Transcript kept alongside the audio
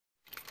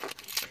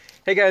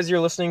Hey guys, you're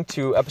listening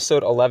to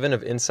episode 11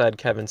 of Inside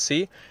Kevin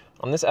C.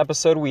 On this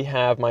episode, we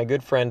have my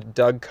good friend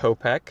Doug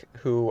Kopech,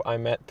 who I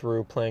met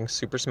through playing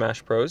Super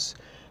Smash Bros.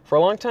 For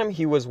a long time,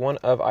 he was one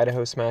of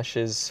Idaho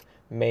Smash's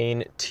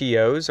main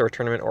TOs, or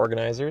tournament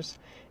organizers,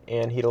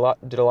 and he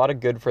did a lot of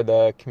good for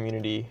the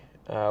community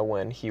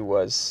when he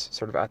was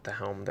sort of at the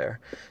helm there.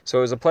 So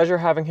it was a pleasure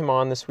having him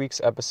on this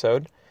week's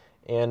episode.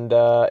 And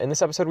in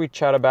this episode, we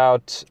chat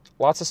about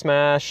lots of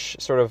Smash,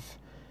 sort of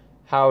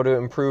how to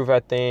improve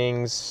at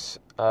things,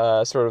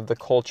 sort of the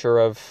culture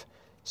of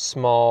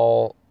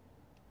small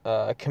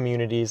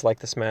communities like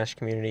the Smash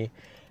community,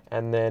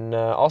 and then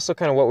also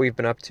kind of what we've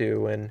been up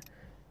to and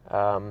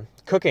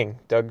cooking.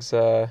 Doug's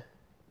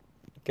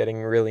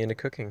getting really into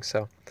cooking,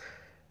 so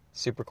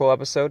super cool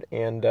episode,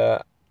 and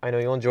I know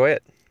you'll enjoy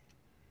it.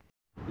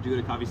 Did you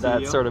go to Coffee Studio?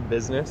 That sort of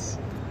business.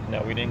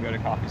 No, we didn't go to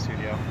Coffee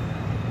Studio.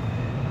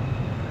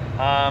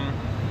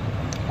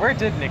 Where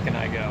did Nick and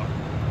I go?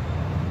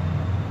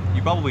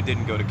 You probably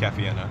didn't go to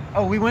Cafeena.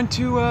 Oh, we went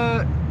to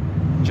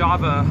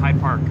Java Hyde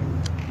Park.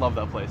 Love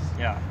that place.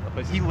 Yeah, That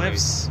place is he great.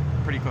 lives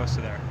pretty close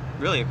to there.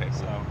 Really? Okay,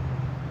 cool.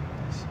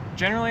 So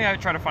generally, I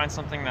try to find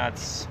something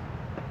that's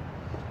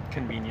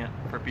convenient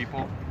for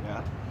people.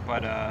 Yeah.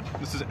 But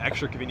This is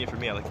extra convenient for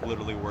me. I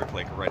literally work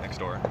right next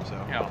door. So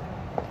yeah.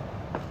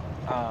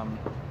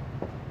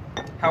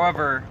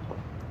 However,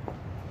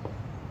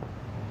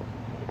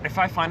 if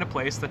I find a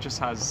place that just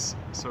has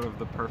sort of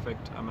the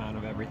perfect amount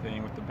of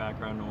everything with the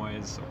background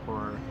noise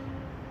or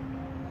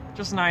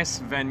just nice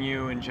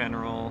venue in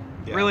general,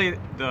 Yeah. really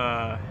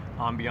the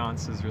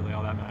ambiance is really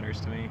all that matters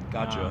to me.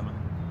 Gotcha.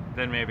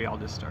 Then maybe I'll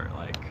just start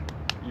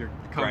you're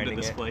coming Grinding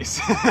to this it. place.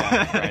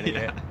 yeah, grinding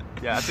Yeah. it.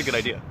 Yeah, that's a good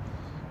idea.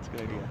 That's a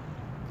good idea.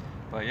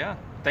 But yeah,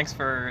 thanks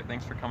for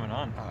coming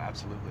on. Oh,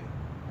 absolutely,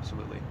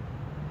 absolutely.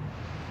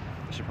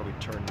 I should probably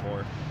turn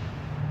more.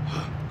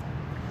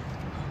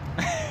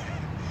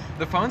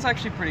 The phone's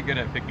actually pretty good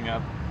at picking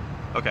up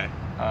Okay.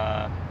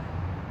 audio.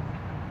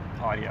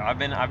 I've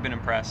been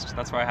impressed.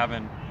 That's why I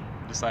haven't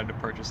decided to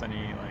purchase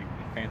any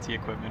fancy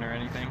equipment or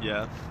anything.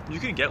 Yeah. You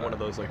can get one of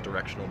those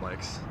directional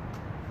mics.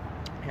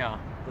 Yeah.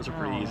 Those are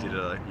pretty easy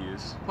to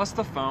use. Plus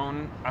the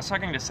phone. I was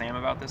talking to Sam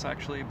about this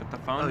actually, but the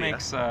phone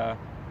makes the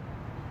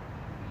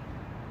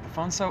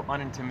phone's so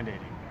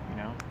unintimidating. You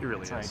know. It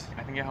really it's is.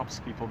 I think it helps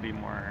people be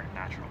more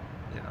natural.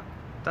 Yeah.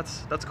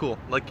 That's cool.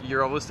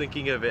 You're always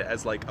thinking of it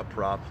as a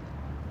prop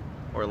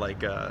or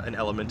an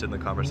element in the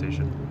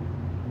conversation.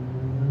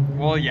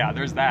 Well, yeah,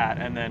 there's that,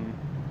 and then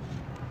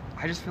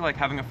I just feel like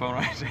having a phone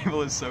on a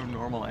table is so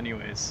normal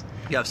anyways.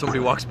 Yeah, if somebody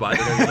walks by,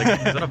 they're gonna be like,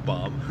 is that a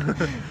bomb?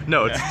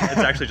 No, it's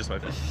actually just my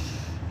phone.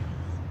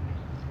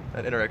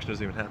 That interaction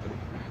doesn't even happen.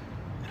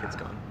 Kid's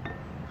gone. I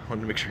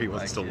wanted to make sure he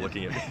wasn't still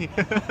looking at me.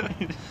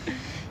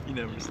 You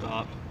never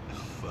stop. Oh,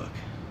 fuck.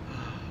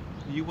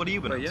 What have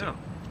you been up to?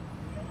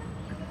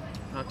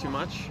 Not too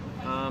much.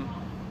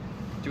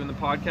 Doing the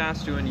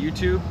podcast, doing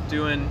YouTube,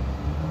 doing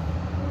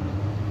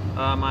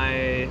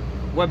my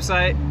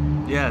website.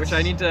 Yes. Which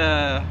I need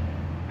to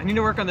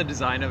work on the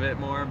design of it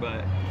more,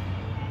 but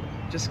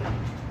just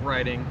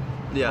writing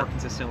more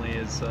consistently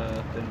has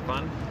been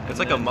fun. It's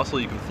like a muscle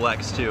you can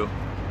flex too,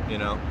 you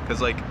know?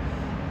 Because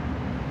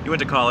you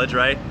went to college,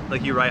 right?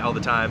 You write all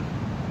the time.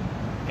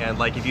 And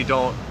if you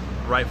don't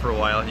write for a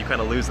while, you kind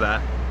of lose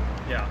that.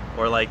 Yeah.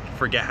 Or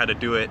forget how to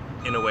do it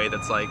in a way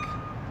that's what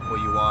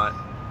you want.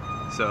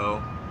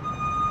 So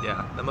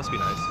yeah, that must be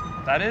nice.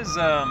 That is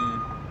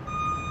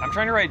I'm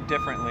trying to write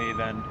differently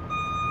than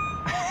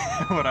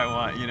what I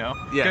want, you know?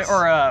 Yes.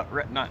 Or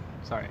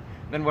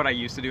than what I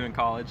used to do in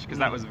college, because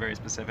that was very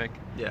specific.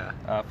 Yeah.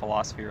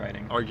 Philosophy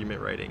writing.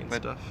 Argument writing and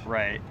stuff.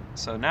 Right.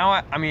 So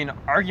now I mean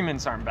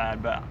arguments aren't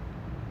bad, but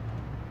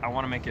I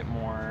want to make it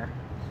more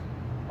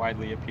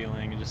widely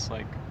appealing and just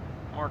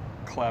more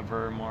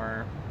clever,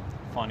 more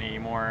funny,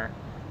 more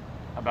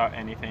about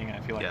anything I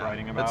feel like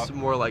writing about. It's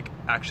more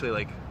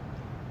actually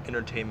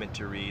entertainment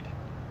to read.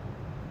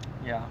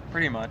 Yeah,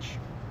 pretty much.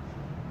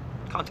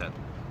 Content.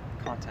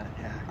 Content.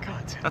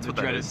 That's the what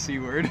that dreaded is. C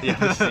word. Yeah,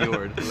 the C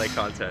word.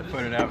 Content.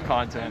 Put it out,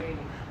 content.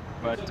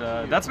 But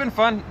that's been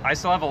fun. I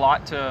still have a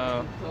lot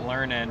to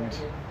learn and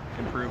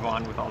improve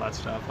on with all that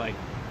stuff. I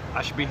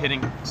should be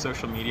hitting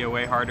social media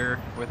way harder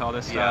with all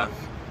this stuff.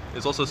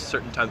 There's also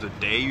certain times of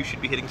day you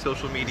should be hitting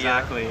social media.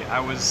 Exactly.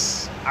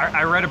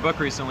 I read a book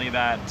recently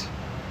that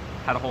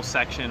had a whole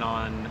section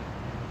on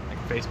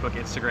Facebook,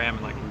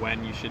 Instagram, and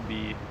when you should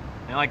be,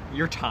 and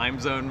your time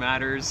zone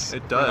matters.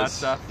 It does. For that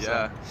stuff.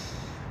 Yeah. So.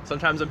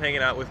 Sometimes I'm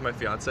hanging out with my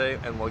fiance,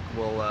 and we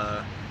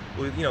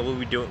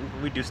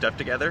do stuff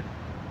together,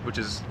 which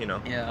is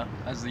Yeah,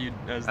 as you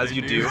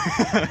do.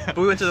 But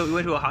we went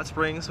to a hot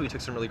springs. We took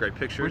some really great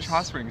pictures. Which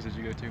hot springs did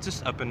you go to? It's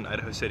just up in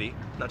Idaho City,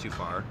 not too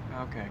far.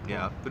 Okay. Cool.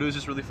 Yeah, but it was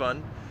just really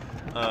fun.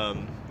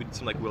 We did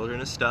some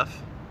wilderness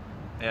stuff,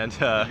 and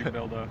did you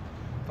build a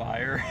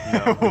fire?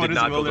 No, we What did is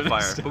not build a wilderness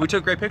fire, stuff? but we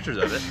took great pictures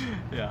of it.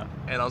 Yeah.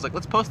 And I was like,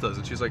 let's post those,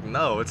 and she's like,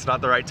 no, it's not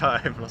the right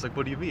time. And I was like,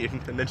 what do you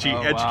mean? And then she Oh,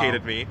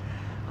 educated wow. me.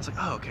 I was like,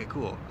 oh, okay,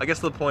 cool. I guess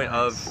the point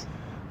Nice. of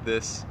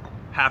this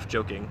half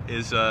joking,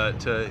 is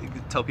to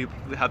tell people,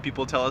 have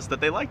people tell us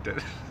that they liked it.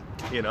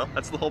 You know,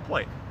 that's the whole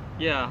point.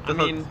 Yeah, I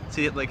mean,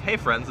 see it like, hey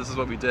friends, this is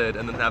what we did,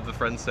 and then have the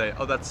friends say,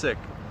 oh, that's sick.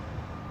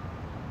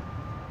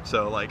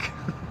 So like,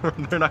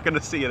 they're not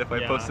gonna see it if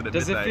I post it at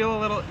Does midnight. it feel a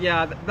little?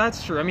 Yeah,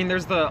 that's true. I mean,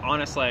 there's the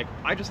honest, like,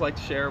 I just like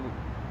to share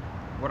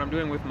what I'm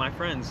doing with my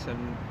friends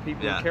and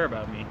people who care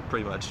about me.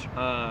 Pretty much.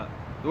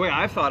 The way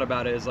I've thought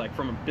about it is like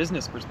from a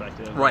business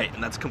perspective. Right,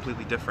 and that's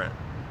completely different.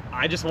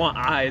 I just want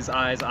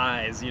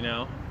eyes, you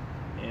know,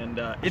 and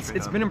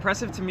it's been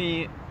impressive to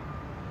me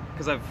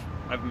because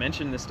I've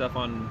mentioned this stuff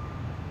on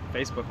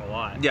Facebook a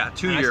lot. Yeah,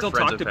 to and your I still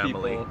friends talk and to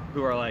family. people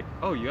who are like,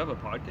 "Oh, you have a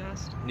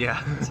podcast?"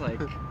 Yeah. It's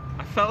like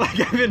I felt like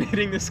I've been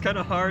hitting this kind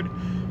of hard,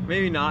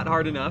 maybe not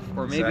hard enough,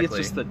 or maybe it's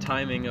just the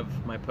timing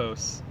of my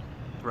posts.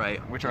 Right.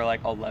 Which are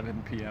like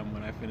 11 p.m.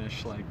 when I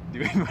finish like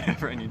doing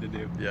whatever I need to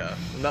do. Yeah.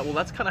 Well,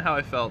 that's kind of how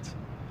I felt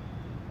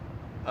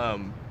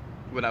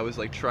when I was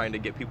like trying to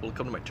get people to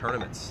come to my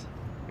tournaments.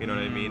 You know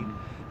what I mean?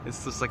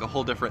 It's just like a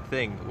whole different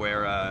thing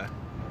where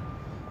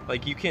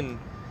like you can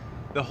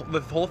the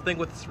whole thing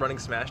with running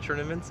Smash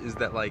tournaments is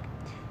that like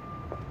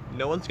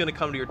no one's going to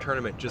come to your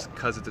tournament just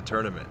because it's a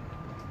tournament.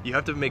 You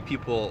have to make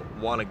people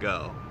want to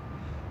go.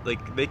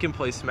 Like, they can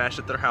play Smash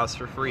at their house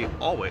for free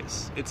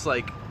always. It's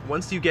like,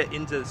 once you get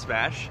into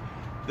Smash,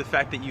 the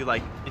fact that you,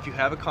 like, if you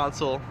have a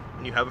console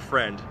and you have a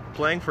friend,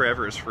 playing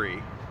forever is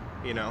free,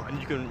 you know?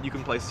 And you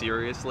can play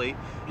seriously,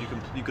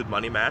 you could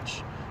money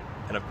match,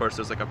 and of course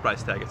there's, like, a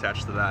price tag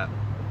attached to that.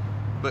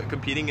 But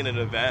competing in an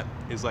event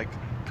is, like,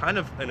 kind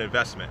of an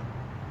investment.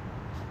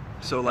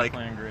 So, like,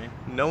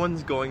 no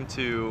one's going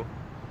to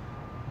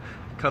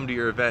come to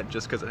your event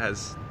just because it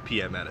has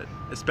PM at it,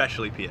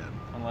 especially PM.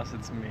 Unless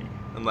it's me.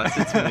 Unless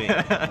it's me.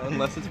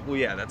 Unless it's, well,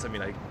 yeah, that's, I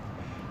mean,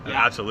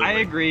 absolutely. I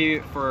agree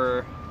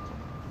for...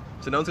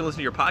 So no one's going to listen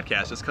to your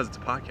podcast just because it's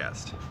a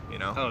podcast, you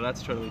know? Oh,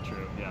 that's totally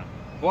true, yeah.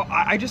 Well,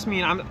 I just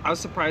mean, I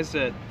was surprised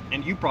at,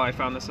 and you probably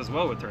found this as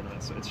well with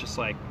tournaments, it's just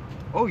like,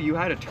 oh, you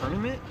had a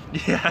tournament?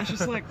 Yeah. It's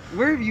just like,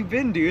 where have you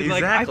been, dude?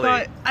 Exactly.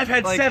 Like, I thought... I've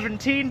had like,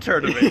 17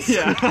 tournaments.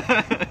 Yeah.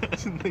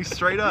 Like,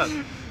 straight up.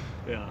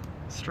 Yeah.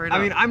 Straight up.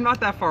 I mean, I'm not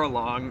that far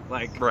along.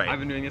 Like, right. I've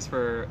been doing this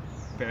for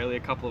barely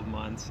a couple of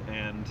months,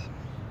 and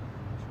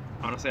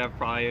honestly, I've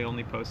probably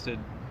only posted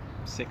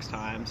 6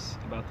 times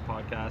about the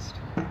podcast.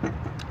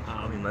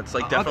 I mean, that's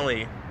like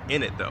definitely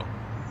in it, though.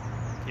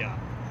 Yeah.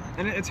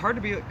 And it's hard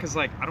to be, because,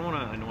 like, I don't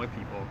want to annoy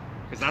people,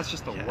 because that's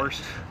just the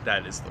worst.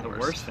 That is the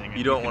worst thing.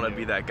 You don't want to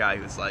be that guy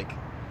who's like,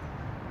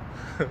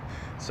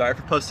 sorry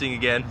for posting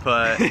again,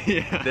 but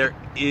there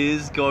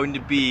is going to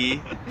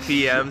be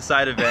PM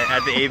side event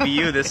at the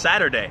ABU this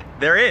Saturday.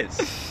 There is.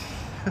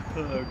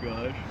 Oh,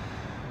 gosh.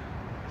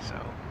 So.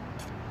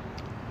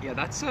 Yeah,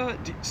 that's, so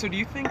do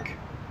you think...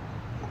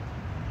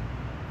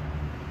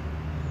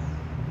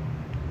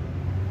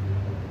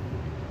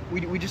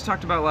 We just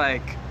talked about,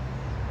 like,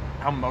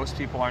 how most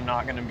people are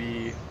not going to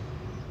be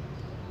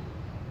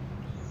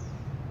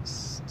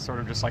sort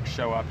of just, like,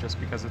 show up just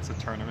because it's a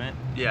tournament.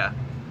 Yeah.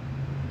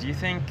 Do you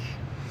think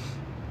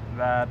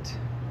that...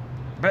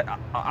 But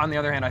on the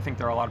other hand, I think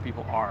there are a lot of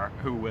people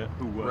who would.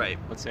 Right.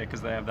 Let's say,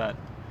 because they have that...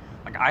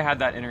 Like, I had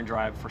that inner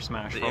drive for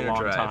Smash for a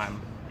long time.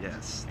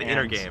 Yes. The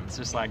inner game. It's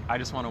just like, I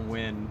just want to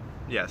win.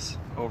 Yes.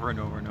 Over and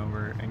over and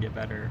over and get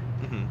better.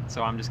 Mm-hmm.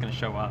 So I'm just going to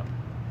show up.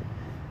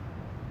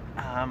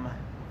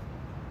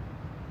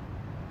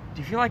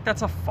 Do you feel like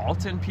that's a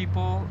fault in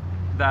people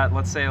that,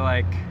 let's say,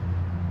 like,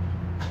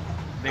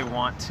 they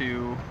want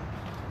to...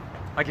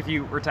 Like, if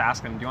you were to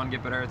ask them, do you want to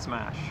get better at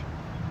Smash?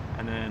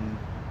 And then,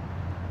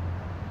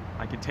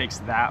 like, it takes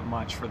that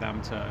much for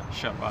them to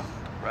show up.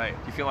 Right.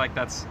 Do you feel like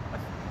that's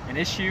an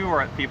issue,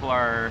 or people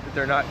are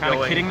they're not kind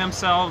of kidding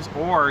themselves?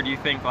 Or do you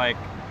think, like,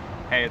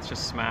 hey, it's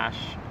just Smash,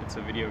 it's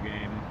a video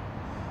game?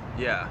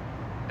 Yeah.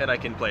 And I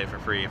can play it for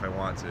free if I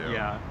want to.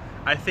 Yeah.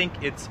 I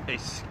think it's a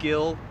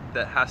skill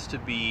that has to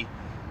be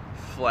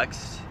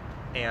flexed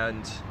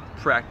and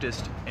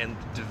practiced and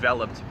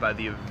developed by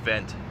the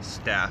event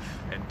staff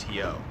and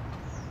TO.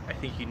 I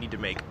think you need to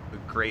make a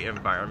great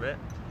environment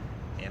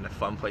and a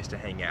fun place to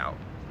hang out.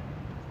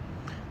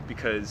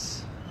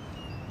 Because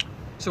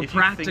so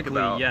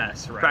practically,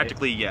 yes, right?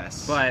 Practically,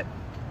 yes. But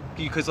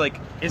because, like,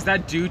 is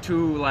that due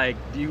to, like,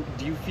 do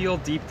you feel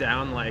deep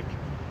down like,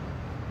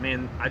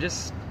 man, I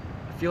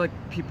feel like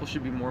people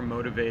should be more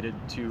motivated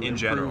to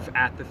improve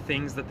at the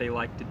things that they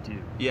like to do.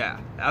 Yeah,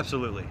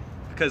 absolutely.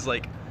 Because,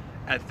 like,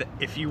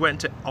 if you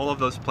went to all of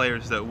those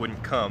players that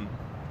wouldn't come,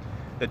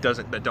 that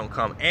don't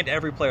come, and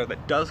every player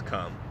that does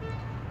come,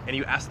 and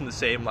you ask them the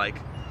same, like,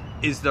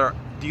 do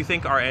you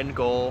think our end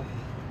goal,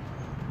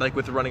 like,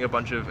 with running a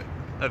bunch of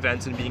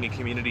events and being a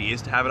community,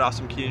 is to have an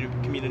awesome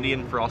community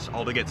and for us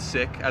all to get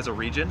sick as a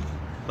region?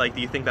 Like,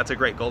 do you think that's a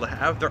great goal to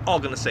have? They're all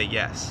going to say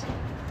yes.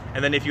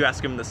 And then if you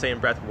ask them in the same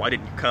breath, why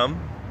didn't you come?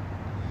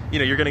 You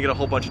know, you're going to get a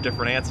whole bunch of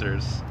different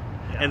answers.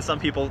 Yeah. And some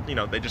people, you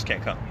know, they just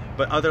can't come.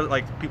 But other,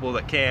 like, people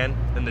that can,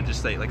 and they just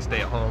stay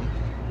at home.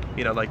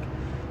 You know, like,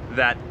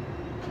 that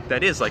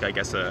is, like, I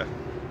guess a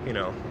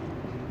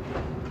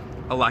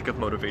lack of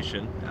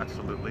motivation,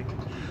 absolutely.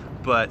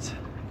 But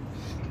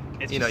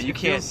you know, you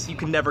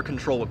can never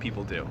control what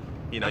people do.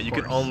 You know, Of you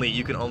course. can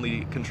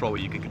only control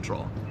what you can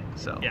control.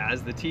 So Yeah,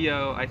 as the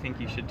TO, I think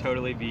you should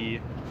totally be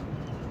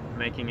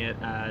making it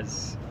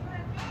as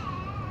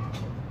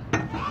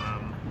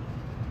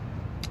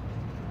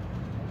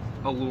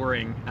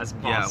alluring as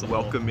possible.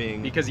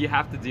 welcoming. Because you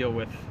have to deal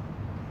with,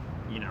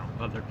 you know,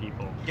 other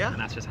people. Yeah. And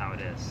that's just how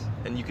it is.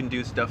 And you can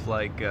do stuff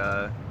like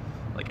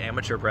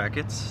amateur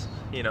brackets,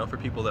 you know, for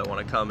people that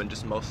want to come and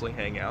just mostly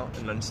hang out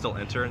and then still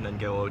enter and then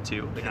go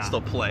O2. They Yeah. can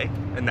still play,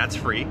 and that's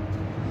free.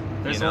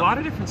 There's You know? a lot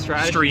of different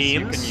strategies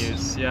Streams. you can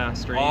use. Yeah,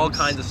 streams. All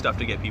kinds of stuff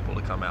to get people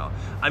to come out.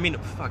 I mean,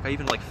 fuck, I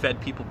even like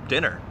fed people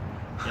dinner.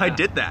 I Yeah.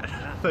 did that.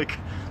 Yeah. Like,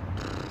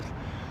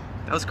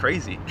 that was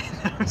crazy.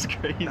 That was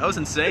crazy. That was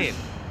insane.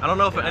 I don't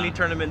know if Yeah. any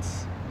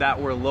tournaments that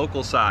were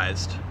local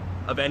sized,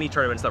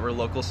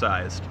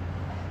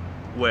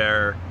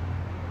 where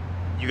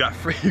you got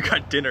free, you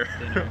got dinner,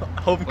 Dinner. home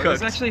Well, cooked. it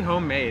was actually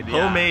homemade.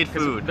 yeah, Homemade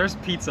 'cause food. There's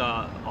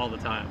pizza all the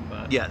time,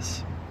 but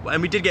Yes. Well,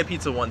 and we did get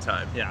pizza one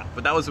time. Yeah.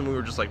 But that was when we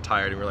were just like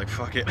tired and we were like,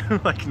 fuck it.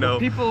 Like, no.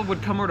 people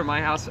would come over to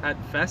my house at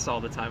Fest all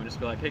the time and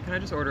just be like, "Hey, can I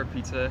just order a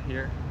pizza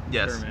here?"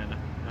 Yes. Sure, man.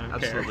 I don't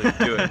Absolutely.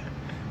 care. Do it.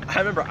 I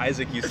remember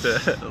Isaac used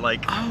to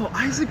like Oh,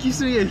 Isaac used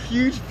to be a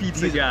huge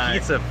pizza he's a guy.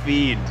 pizza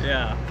fiend.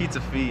 Yeah.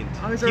 Pizza fiend.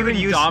 I was He would ordering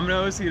use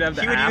Domino's. He'd have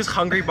the he would app. use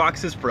Hungry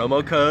Box's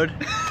promo code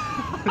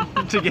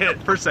to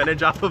get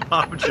percentage off of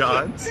Papa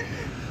John's.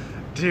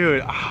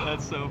 Dude,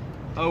 That's so.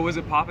 Oh, was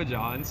it Papa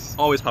John's?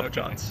 always Papa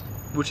Okay. John's,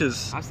 which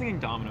is I was thinking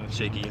Domino's.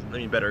 shaky. I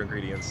mean, better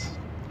ingredients,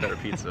 better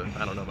pizza.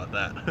 I don't know about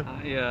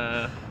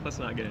that. Let's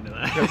not get into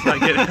that.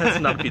 That's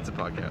not a pizza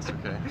podcast,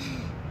 okay?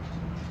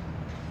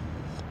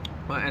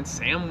 Well, and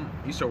Sam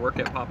used to work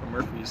at Papa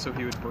Murphy's, so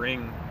he would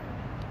bring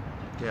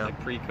Yeah. like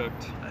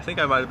pre-cooked. I think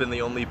I might have been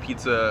the only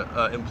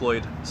pizza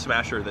employed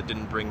smasher that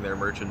didn't bring their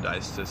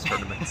merchandise to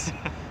tournaments.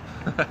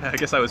 I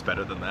guess I was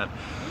better than that.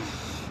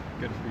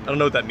 Good for you. I don't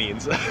know what that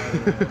means.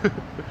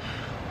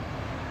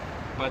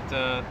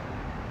 But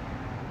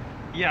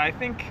yeah, I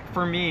think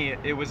for me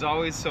it was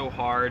always so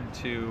hard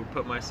to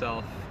put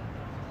myself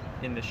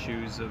in the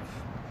shoes of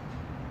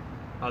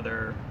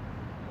other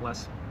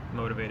less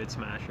motivated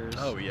smashers.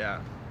 Oh yeah.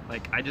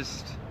 Like I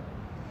just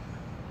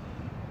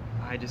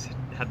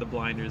had the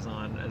blinders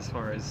on as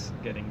far as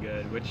getting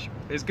good, which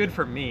is good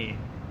for me.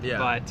 Yeah.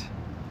 But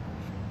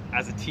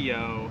as a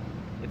TO,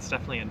 it's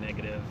definitely a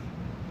negative.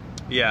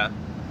 Yeah.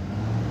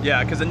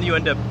 Yeah, because then you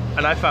end up,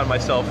 and I found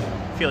myself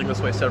feeling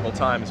this way several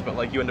times, but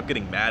like you end up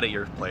getting mad at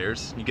your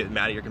players. You get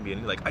mad at your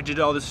community. Like, I did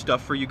all this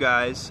stuff for you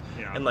guys.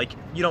 Yeah. And like,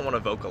 you don't want to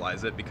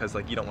vocalize it because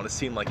like you don't want to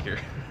seem like you're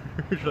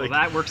Well, like,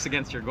 that works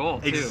against your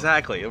goal too.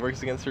 exactly. It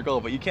works against your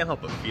goal, but you can't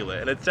help but feel it.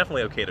 And it's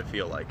definitely okay to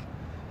feel like,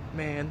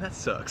 man, that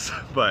sucks.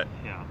 But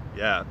Yeah.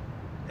 yeah.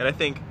 And I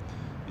think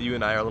you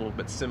and I are a little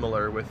bit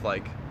similar with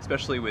like,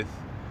 especially with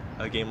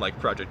a game like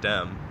Project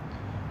M,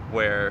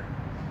 where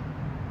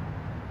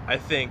I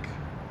think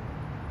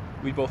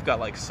we both got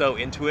like so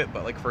into it,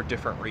 but like for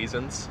different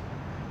reasons,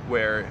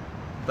 where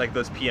like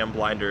those PM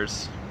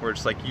blinders where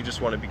it's like you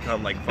just want to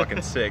become like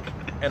fucking sick.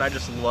 And I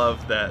just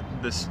love that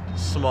this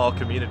small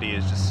community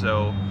is just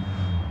so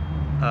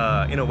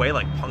in a way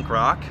like punk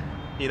rock,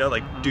 you know,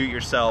 like do it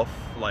yourself.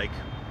 Like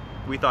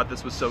we thought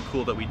this was so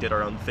cool that we did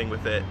our own thing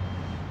with it,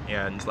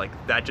 and like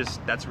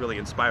that's really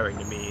inspiring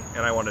to me,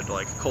 and I wanted to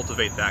like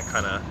cultivate that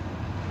kind of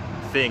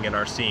thing in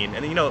our scene.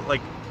 And you know,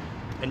 like,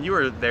 and you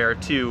were there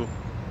too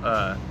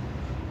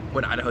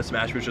when Idaho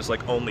Smash was just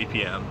like only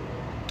PM,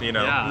 you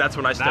know. Yeah, And that's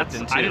when I stepped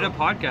into. I did a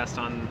podcast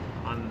on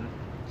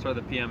sort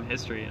of the PM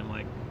history, and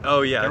like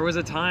Oh yeah, there was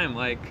a time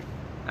like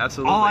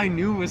absolutely. all I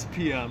knew was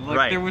PM. Like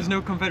Right. there was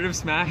no competitive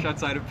Smash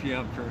outside of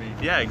PM for me.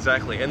 Yeah,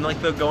 exactly. And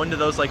like they'll go into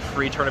those like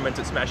free tournaments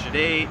at Smash at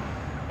 8,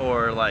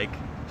 or like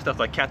stuff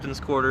like Captain's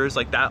Quarters,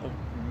 like that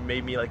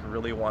made me like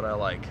really want to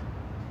like,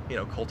 you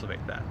know,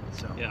 cultivate that.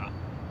 So Yeah.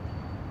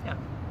 yeah.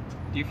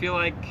 Do you feel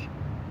like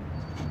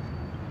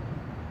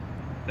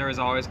there was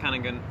always kind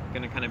of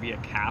going to kind of be a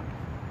cap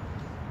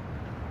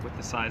with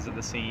the size of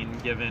the scene,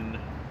 given,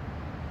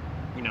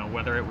 you know,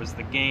 whether it was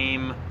the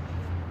game,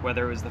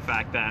 whether it was the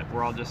fact that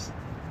we're all just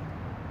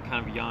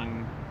kind of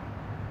young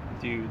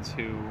dudes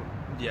who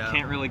Yeah.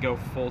 can't really go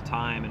full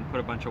time and put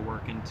a bunch of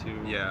work into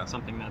Yeah.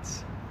 something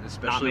that's not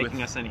Especially making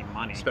with us any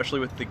money. especially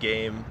with the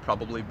game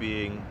probably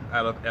being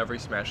out of every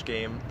Smash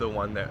game the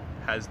one that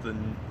has the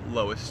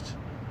lowest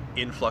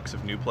influx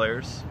of new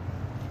players.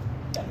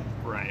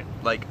 Right.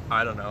 Like,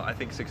 I don't know, I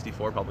think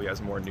 64 probably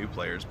has more new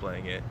players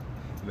playing it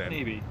than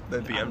Maybe.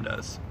 than I PM don't know.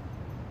 does.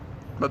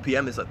 But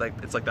PM is like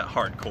it's like that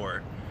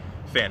hardcore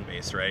fan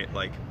base, right?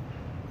 Like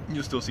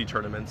you'll still see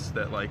tournaments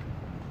that like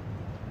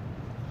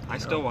I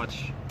still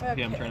watch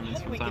PM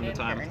tournaments from time to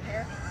time.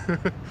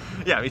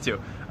 yeah, me too.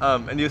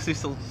 And you'll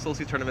still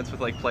see tournaments with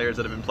like players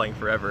that have been playing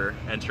forever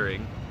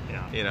entering,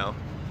 Yeah. you know.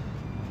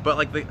 But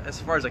like as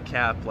far as a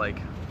cap, like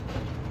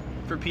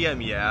for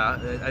PM, yeah,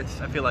 I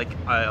feel like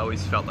I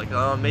always felt like,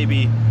 oh,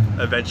 maybe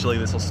eventually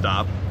this will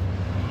stop.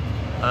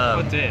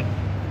 What did?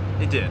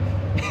 It did.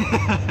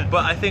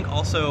 But I think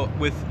also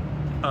with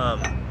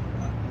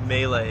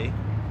Melee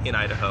in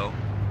Idaho,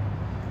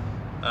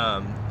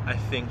 I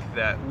think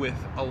that with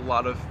a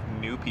lot of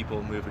new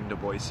people moving to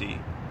Boise,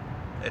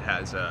 it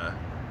has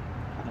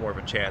more of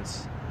a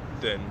chance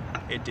than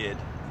it did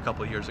a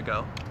couple of years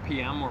ago.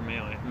 PM or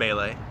Melee?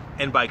 Melee,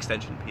 and by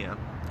extension PM.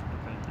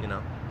 Okay. You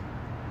know,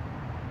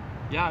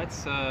 Yeah,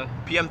 it's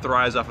PM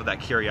thrives off of that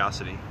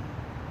curiosity.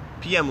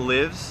 PM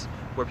lives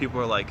where people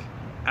are like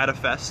at a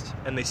fest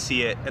and they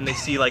see it and they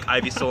see like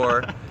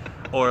Ivysaur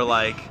or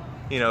like,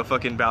 you know,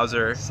 fucking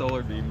Bowser.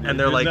 Solar Beam, dude. And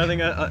they're There's like,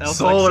 nothing else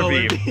Solar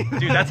like Beam.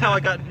 Dude, that's how I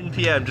got in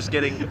PM, just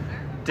getting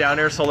down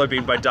air Solar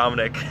Beam by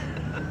Dominic.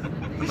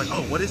 I'm like,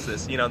 oh, what is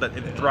this? You know, that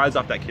it thrives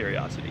off that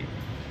curiosity.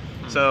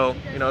 So,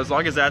 you know, as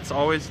long as that's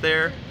always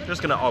there, there's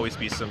gonna always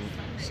be some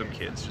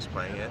kids just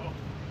playing it.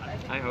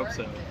 I hope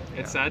so.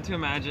 It's sad to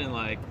imagine,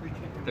 like,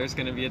 there's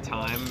going to be a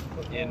time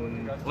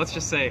in, let's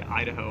just say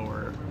Idaho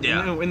or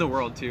in the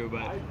world too,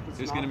 but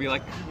there's going to be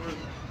like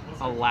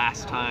a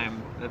last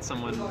time that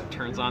someone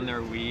turns on their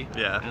Wii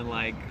and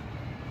like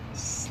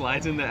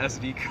slides in the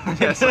SD card.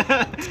 Yes.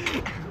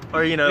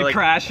 Or, you know, it like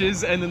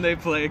crashes and then they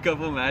play a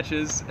couple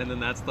matches and then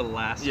that's the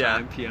last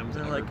time PM's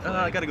they're ever like, played. oh,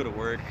 I gotta go to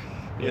work.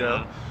 You Yeah.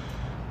 know.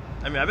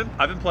 I mean,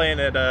 I've been playing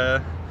at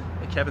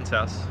Kevin's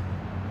house.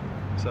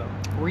 So.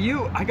 Were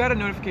you? I got a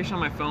notification on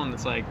my phone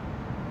that's like,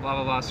 blah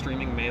blah blah,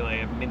 streaming Melee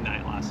at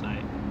midnight last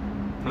night.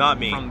 Not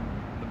me. From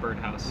the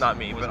birdhouse. Not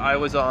me, but Wasn't I me.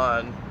 was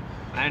on.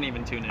 I didn't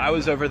even tune in. I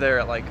was over there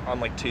at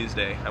on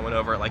Tuesday. I went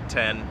over at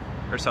 10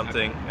 or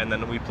something, and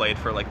then we played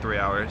for 3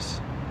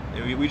 hours.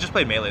 We just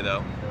played Melee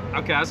though.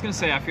 Okay, I was gonna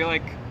say I feel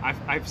like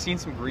I've seen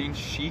some green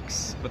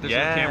sheiks, but there's no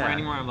camera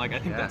anymore. I'm like, I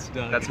think that's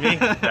done. That's me.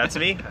 That's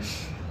me.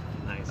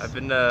 Nice. I've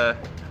been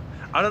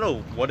I don't know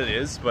what it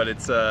is, but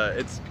it's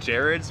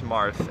Jared's,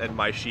 Marth, and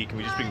my Sheik, and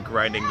we've just been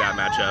grinding that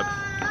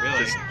matchup.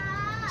 Really? Just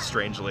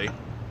strangely.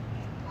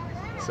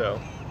 So,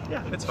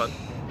 yeah, it's fun.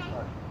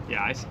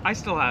 Yeah, I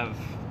still have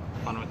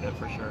fun with it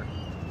for sure.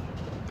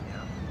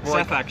 Well,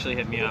 Seth actually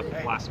hit me up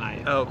last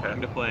night. Oh, okay.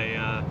 Wanting to play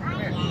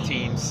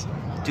teams.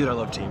 Dude, I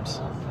love teams.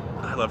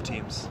 I love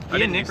teams.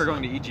 He and Nick are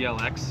going to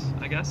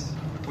EGLX, I guess.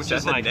 Which Seth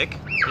is and like Nick?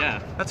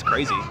 Yeah. That's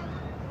crazy.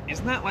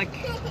 Isn't that like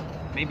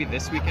maybe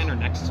this weekend or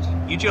next?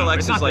 EGLX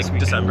it's is not this weekend.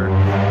 December.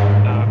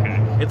 Oh,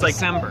 okay. It's like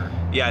December.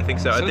 Yeah, I think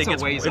so. So I think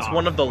it's a ways it's off.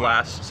 one of the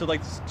last. So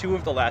two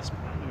of the last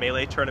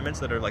Melee tournaments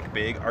that are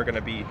big are going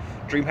to be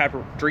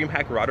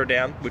DreamHack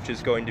Rotterdam, which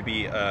is going to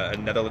be a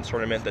Netherlands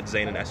tournament that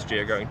Zane and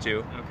SJ are going to.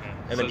 Okay.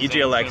 And so then Zane's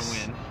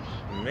EGLX. gonna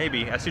win.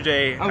 Maybe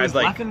SJ Oh, has is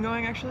Leffen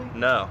going actually?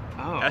 no.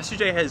 Oh.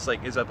 SJ has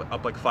is up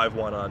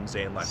 5-1 on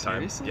Zane lifetime.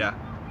 Seriously? Yeah.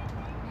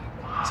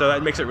 So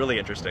that makes it really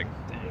interesting.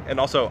 Dang. And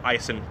also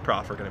Ice and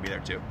Prof are going to be there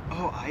too.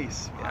 Oh,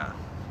 Ice. Wow. Yeah.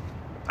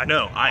 I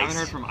know, Ice. I haven't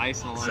heard from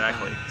Ice in a long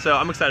Exactly. time. So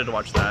I'm excited to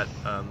watch that.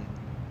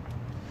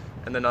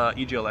 And then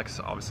EGLX,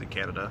 obviously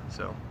Canada.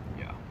 So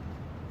Yeah.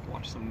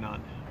 Watch some nut.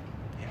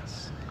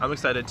 yes, I'm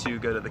excited to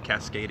go to the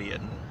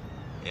Cascadian.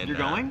 You're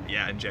going?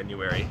 Yeah, in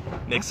January.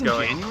 Nick's in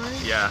going. January?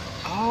 Yeah,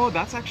 Oh,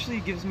 that's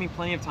actually gives me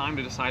plenty of time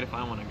to decide if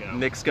I want to go.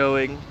 Nick's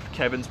going.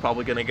 Kevin's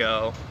probably gonna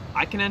go.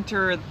 I can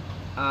enter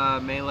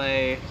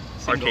Melee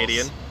singles.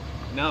 Arcadian?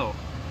 No,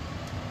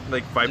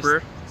 Like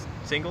Viper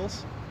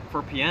singles.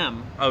 for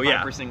PM. Oh, yeah.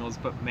 Viper singles,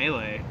 but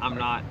Melee, I'm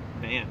not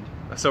banned.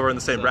 So we're in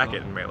the same So-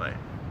 bracket in Melee.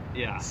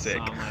 Yeah. Sick. So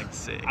I'm like,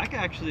 Sick. I could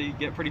actually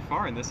get pretty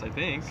far in this, I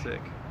think.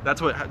 Sick. That's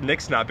what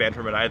Nick's not banned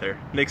from it either.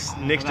 Nick's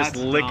just that's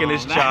licking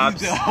his dumb.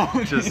 chops, That's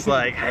dumb. just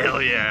like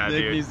hell yeah,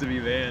 Nick dude. needs to be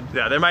banned.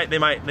 Yeah, they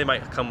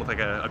might come with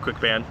a quick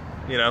ban,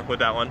 with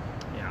that one.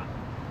 Yeah.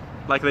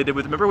 Like they did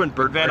with, remember when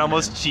Birdman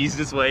almost cheesed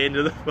his way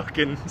into the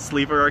fucking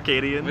sleeper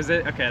Arcadian? Was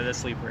it okay? The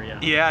sleeper, yeah.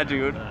 Yeah, I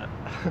dude. remember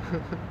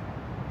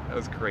That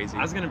was crazy. that.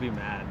 I was gonna be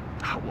mad.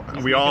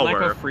 We all like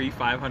were. a free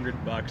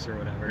 $500 or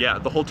whatever. Yeah,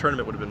 the whole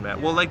tournament would have been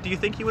mad. Well, do you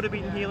think he would have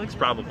beaten Helix?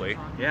 Probably.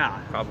 Yeah.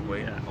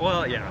 Probably. Yeah.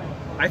 Well, yeah.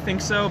 I think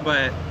so,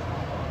 but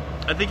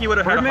I think he would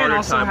have had a Birdman harder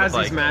also time has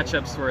with, these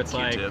matchups where it's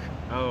like, Q-tip.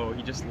 oh,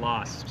 you just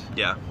lost.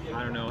 Yeah.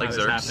 I don't know Like how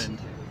this Xerxes. happened.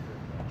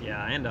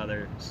 Yeah, and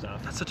other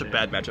stuff. That's such a too.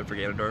 bad matchup for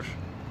Ganondorf.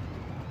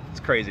 It's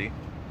crazy.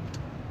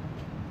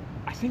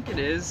 I think it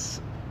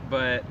is,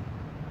 but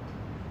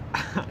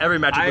Every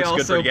matchup I looks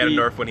good for also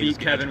Ganondorf when he's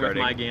beat Kevin with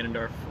edge-guarding. my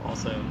Ganondorf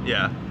also.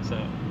 Yeah. So,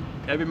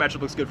 Every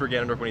matchup looks good for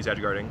Ganondorf when he's edge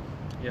guarding.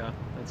 yeah,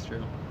 that's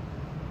true.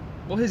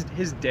 Well,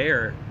 his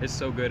dare is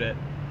so good at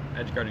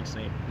edge guarding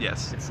Snape.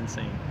 Yes. It's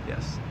insane.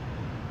 Yes.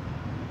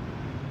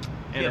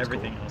 And PM's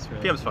everything cool. else,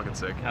 really. PM's fucking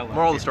sick. I love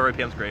Moral of the PM. story,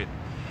 PM's great.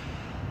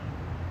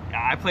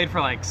 Yeah, I played for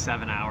like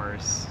 7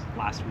 hours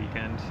last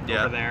weekend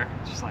Yeah. over there.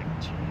 Just like,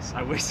 jeez,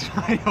 I wasted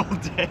my whole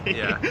day.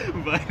 Yeah.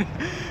 But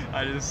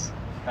I just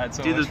had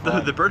so Dude, much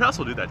fun. the birdhouse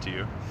will do that to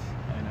you.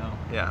 I know.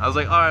 Yeah, I was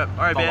like, all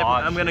right, The babe,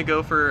 lodge. I'm gonna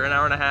go for an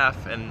hour and a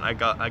half, and I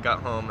got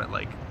home at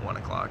 1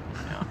 o'clock.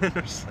 Yeah. It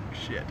was like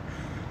shit.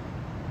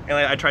 And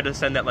I tried to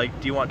send that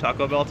do you want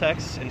Taco Bell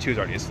text, and she was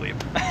already asleep.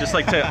 Just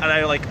and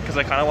I because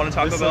I kind of wanted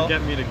Taco This Bell, will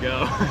get me to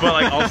go.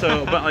 but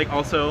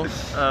also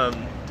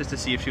just to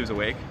see if she was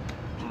awake,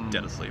 she was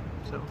dead asleep.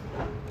 So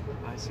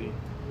I see.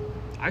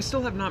 I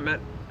still have not met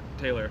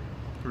Taylor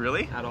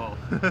really, at all.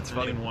 That's Not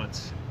funny. even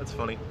once. That's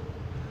funny.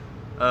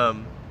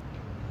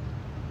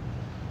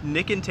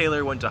 Nick and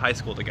Taylor went to high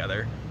school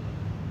together.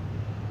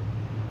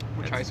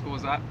 Which high school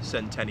was that?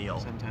 Centennial.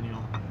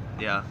 Centennial.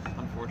 Yeah.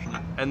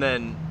 Unfortunate. And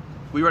then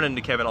we run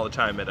into Kevin all the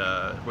time at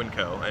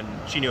Winco, and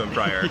she knew him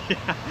prior.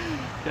 Yeah.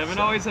 Kevin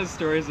always has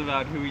stories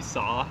about who he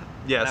saw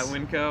Yes. at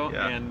Winco,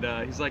 Yeah.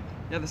 and he's like,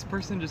 yeah, this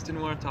person just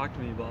didn't want to talk to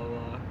me, blah, blah,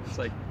 blah. It's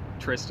like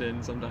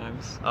Tristan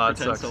sometimes. Oh, it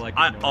pretends sucks. to, like,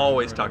 I ignore him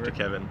always or talk to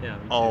whatever. Kevin. Yeah,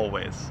 me too.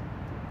 Always.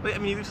 But, I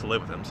mean, you used to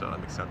live with him, so that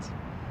makes sense.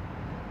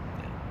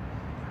 Yeah.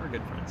 We're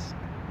good friends.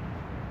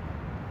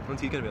 When's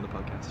he going to be on the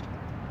podcast?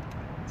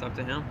 It's up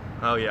to him.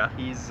 Oh, yeah?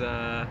 He's,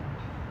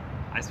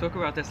 I spoke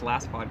about this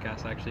last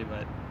podcast, actually,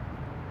 but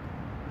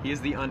he is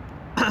the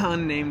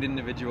unnamed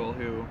individual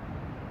who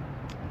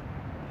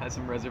has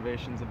some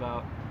reservations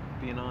about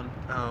being on.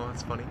 Oh,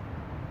 that's funny.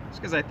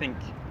 Just because I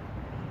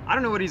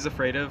don't know what he's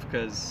afraid of,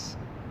 because,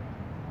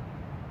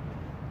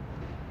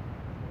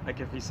 like,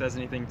 if he says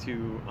anything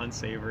too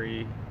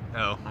unsavory,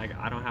 Oh. like,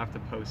 I don't have to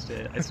post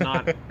it. It's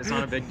not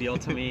a big deal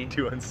to me.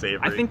 Too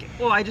unsavory.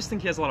 I just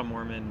think he has a lot of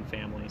Mormon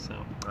family, so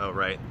Oh,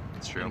 right.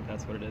 That's I true. think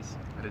that's what it is.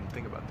 I didn't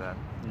think about that.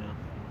 Yeah.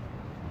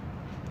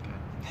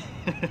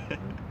 Okay.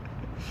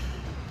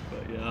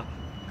 But yeah.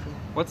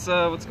 What's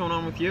going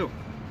on with you?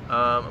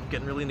 I'm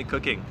getting really into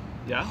cooking.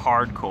 Yeah?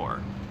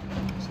 Hardcore.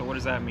 So what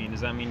does that mean?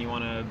 Does that mean you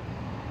want to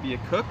be a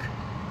cook?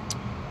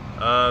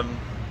 Yeah,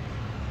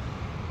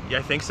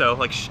 I think so.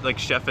 Like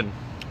chefing.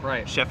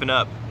 Right. Chefing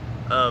up.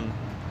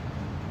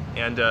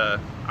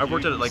 I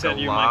worked at like said a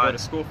you lot. might go to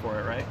school for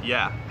it, right?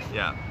 Yeah,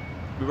 yeah.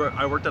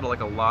 I worked at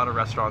like a lot of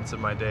restaurants in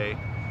my day,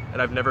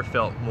 and I've never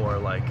felt more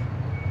like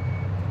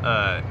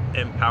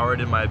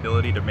empowered in my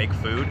ability to make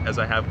food as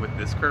I have with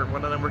this current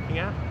one that I'm working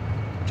at,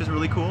 which is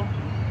really cool.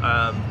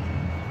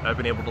 I've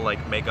been able to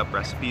like make up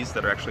recipes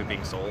that are actually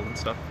being sold and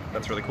stuff.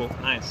 That's really cool.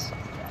 Nice.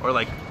 Or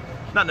like,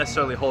 not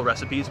necessarily whole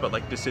recipes, but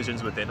like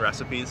decisions within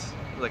recipes.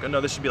 Like, oh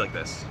no, this should be like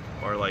this,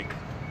 or like,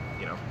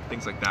 you know,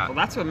 things like that. Well,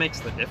 that's what makes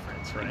the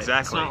difference, right?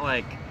 Exactly. It's not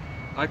like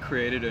I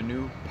created a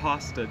new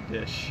pasta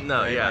dish.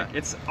 No, right? yeah. Like,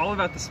 it's all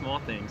about the small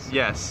things.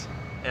 Yes,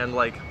 and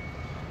like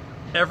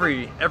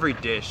every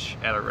dish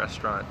at a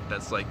restaurant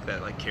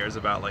that cares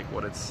about like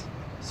what it's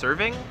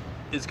serving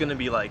is gonna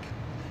be like,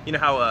 you know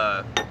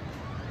how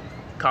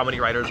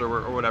comedy writers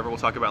or whatever will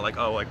talk about like,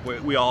 oh, like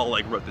we all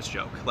like wrote this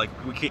joke, like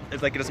we can't,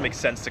 it's like it doesn't make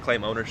sense to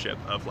claim ownership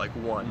of like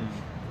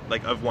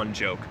one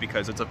joke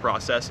because it's a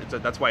process.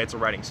 That's why it's a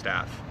writing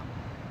staff.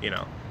 You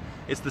know,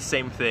 it's the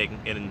same thing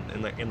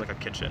in like a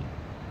kitchen.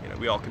 You know,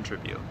 we all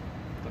contribute.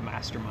 The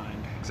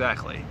mastermind.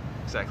 Exactly,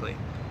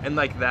 and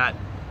like that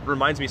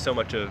reminds me so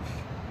much of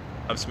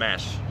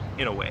Smash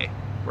in a way,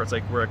 where it's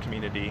like we're a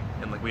community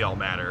and like we all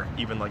matter,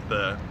 even like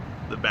the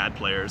bad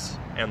players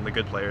and the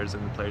good players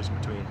and the players in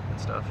between and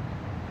stuff.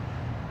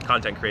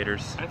 Content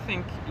creators. I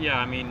think, yeah,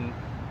 I mean,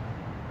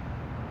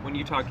 when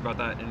you talked about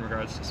that in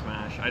regards to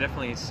Smash, I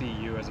definitely see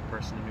you as a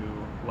person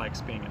who likes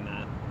being in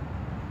that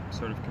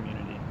sort of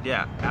community.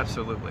 Yeah,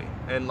 absolutely.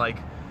 And like,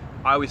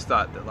 I always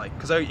thought that like,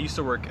 because I used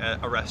to work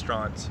at a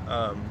restaurant,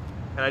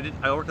 and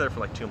I worked there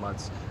for like 2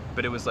 months,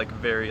 but it was like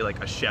very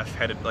like a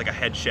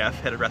head chef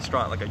headed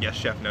restaurant, like a yes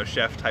chef, no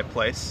chef type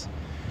place.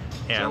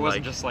 And so it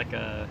wasn't like, just like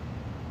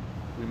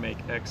we make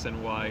X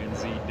and Y and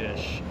Z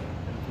dish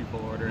and people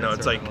order. no,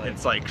 it's sort like, of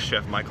it's like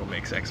Chef Michael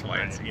makes X, Y,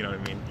 and Z, Right. you know what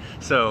I mean?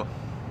 So,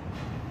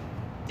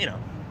 you know,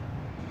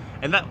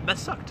 and that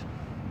sucked.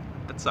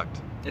 That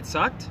sucked. It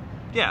sucked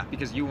Yeah.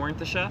 because you weren't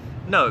the chef.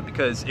 No,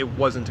 because it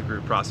wasn't a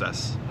group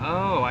process.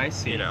 Oh, I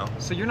see. You know.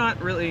 So you're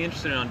not really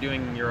interested in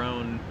doing your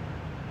own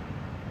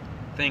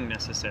thing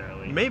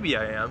necessarily. Maybe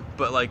I am,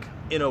 but like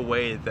in a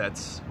way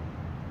that's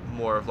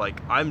more of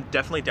like, I'm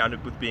definitely down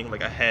with being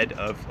like a head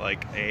of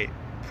like a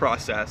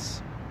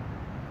process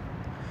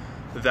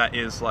that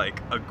is like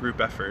a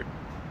group effort,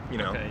 you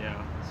know? Okay,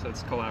 yeah. So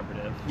it's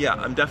collaborative. Yeah,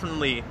 So- I'm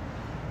definitely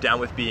down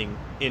with being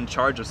in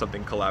charge of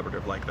something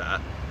collaborative like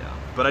that. Yeah.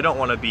 But I don't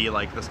want to be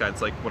like this guy.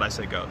 It's like what I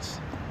say goes,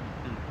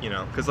 you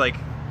know? Because like,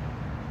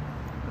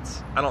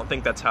 I don't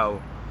think that's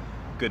how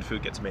good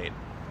food gets made.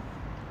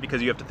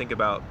 Because you have to think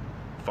about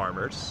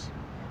farmers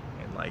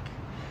and like,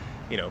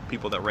 you know,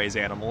 people that raise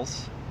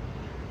animals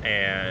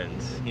and,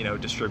 you know,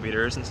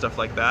 distributors and stuff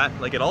like that.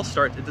 Like it all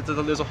starts,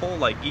 there's a whole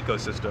like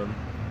ecosystem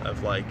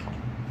of like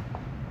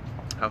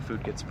how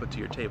food gets put to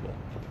your table.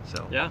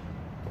 So Yeah.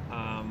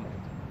 I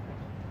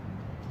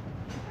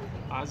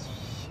was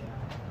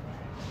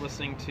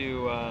listening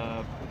to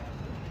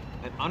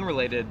an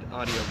unrelated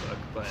audiobook,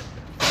 but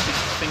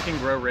Think and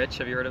Grow Rich.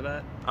 Have you heard of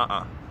that?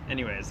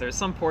 Anyways, there's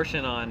some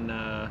portion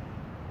on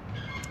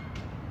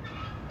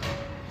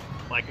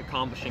like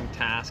accomplishing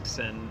tasks,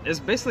 and it's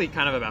basically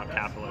kind of about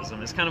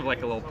capitalism. It's kind of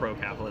like a little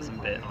pro-capitalism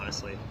bit,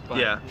 honestly. But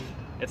Yeah.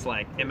 it's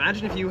like,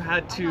 imagine if you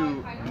had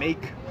to make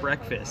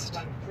breakfast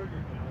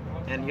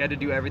and you had to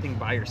do everything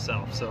by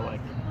yourself. So like,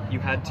 you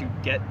had to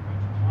get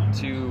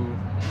to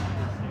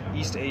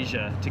East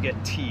Asia to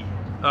get tea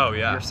Oh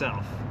yeah.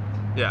 yourself.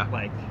 Yeah.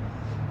 Like,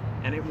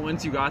 and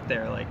once you got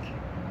there, like,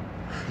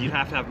 you'd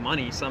have to have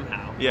money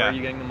somehow. Yeah. Where are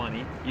you getting the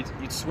money?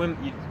 You'd swim.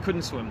 You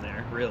couldn't swim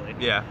there, really.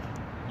 Yeah.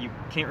 You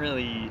can't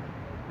really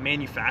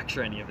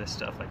manufacture any of this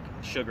stuff, like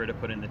sugar to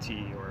put in the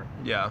tea, or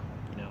Yeah.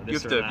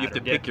 this you or have that, to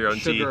or pick get your own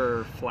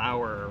sugar,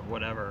 flour, or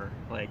whatever.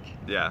 Like,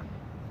 Yeah.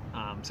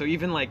 so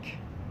even like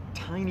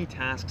tiny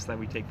tasks that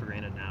we take for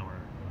granted now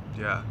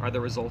Yeah. are the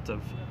result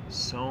of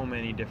so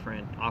many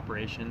different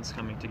operations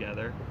coming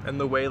together. And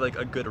the way like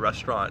a good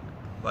restaurant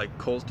like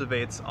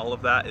cultivates all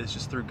of that is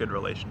just through good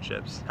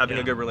relationships. Having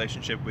Yeah. a good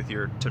relationship with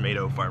your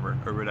tomato farmer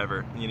or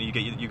whatever. You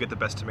get the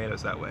best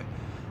tomatoes that way.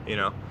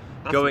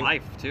 That's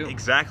life too.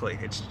 Exactly.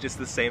 It's just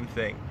the same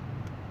thing.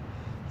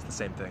 It's the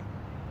same thing.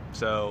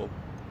 So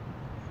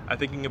I'm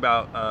thinking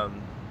about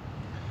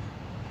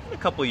in a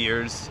couple of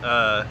years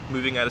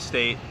moving out of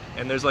state,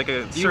 and there's like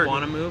a Do you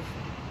want to move?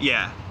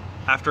 Yeah,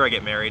 after I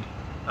get married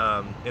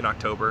in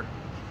October.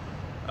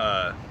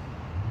 I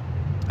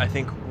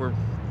think we're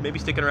maybe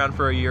sticking around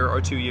for a year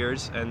or 2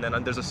 years, and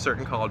then there's a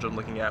certain college I'm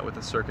looking at with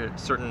a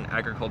certain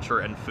agriculture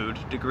and food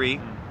degree.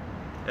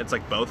 It's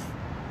like both,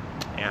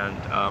 and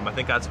I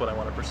think that's what I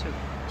want to pursue.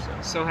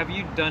 So have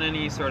you done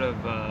any sort of,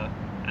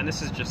 and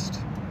this is just,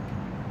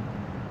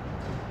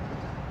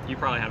 you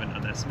probably haven't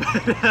done this,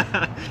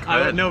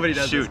 but nobody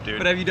does Shoot, this. dude.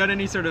 But have you done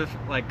any sort of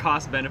like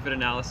cost-benefit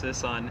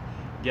analysis on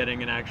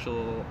getting an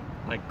actual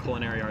like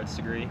culinary arts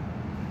degree?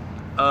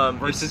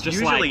 Versus It's just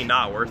usually like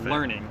not worth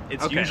learning. it.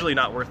 It's Okay. usually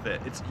not worth it.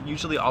 It's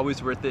usually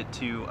always worth it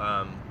to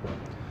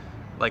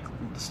like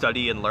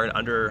study and learn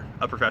under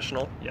a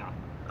professional. Yeah.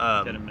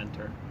 Get a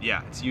mentor.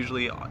 Yeah, it's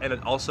usually, and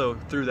it also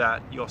through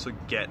that you also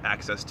get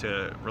access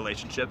to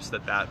relationships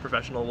that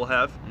professional will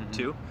have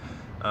too,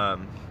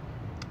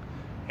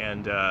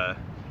 and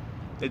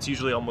it's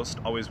usually almost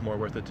always more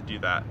worth it to do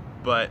that.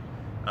 But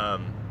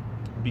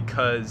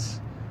because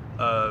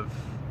of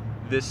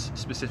this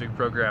specific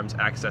program's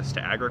access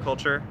to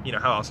agriculture,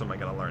 how else am I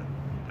going to learn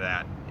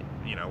that,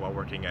 while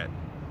working at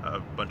a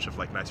bunch of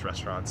like nice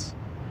restaurants?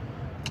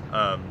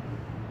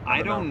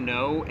 I don't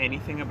know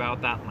anything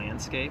about that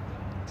landscape.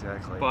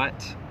 Exactly.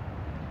 But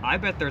I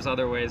bet there's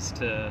other ways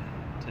to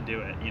do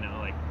it,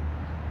 like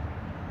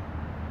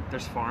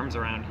there's farms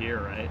around here,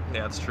 right?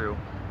 Yeah, that's true.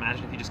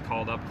 Imagine if you just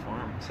called up a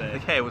farm, say,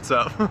 Like, hey, what's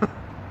up?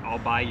 I'll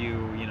buy you,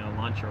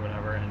 lunch or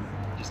whatever, and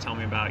just tell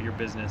me about your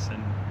business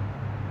and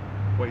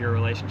what your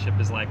relationship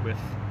is like with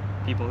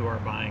people who are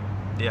buying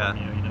Yeah.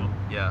 from you,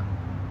 Yeah,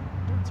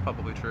 that's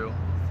probably true.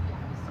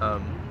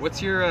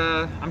 What's your,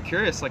 I'm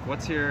curious, like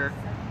what's your,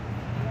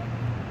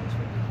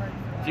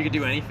 if you could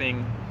do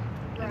anything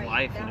in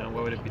life,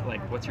 what would it be like?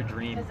 What's your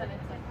dream?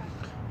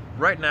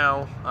 Right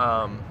now,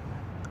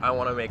 I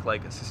want to make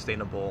like a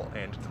sustainable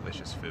and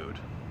delicious food.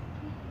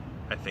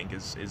 I think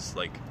is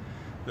like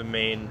the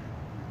main,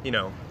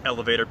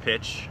 elevator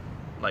pitch,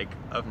 like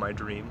of my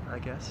dream, I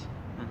guess.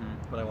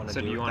 What I want to do.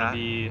 So do you want to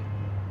be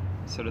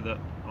sort of the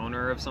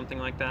owner of something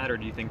like that, or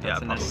do you think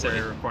that's a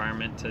necessary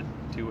requirement to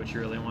do what you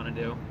really want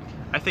to do?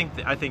 I think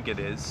it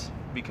is,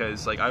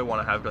 because like I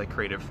want to have like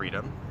creative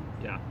freedom.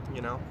 Yeah.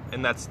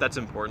 And that's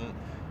important.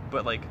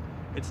 But like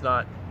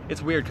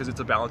it's weird because it's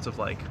a balance of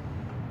like,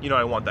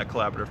 I want that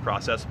collaborative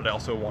process, but I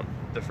also want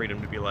the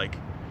freedom to be like,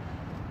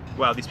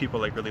 wow, these people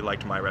like really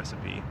liked my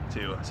recipe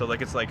too. So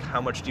like it's like,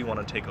 how much do you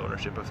want to take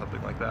ownership of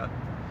something like that?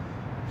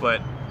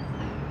 But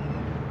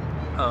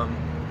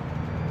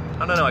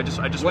I don't know. I just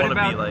want to be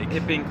like. What about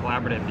it being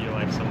collaborative do you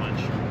like so much?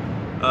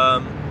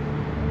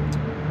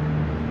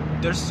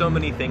 There's so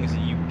many things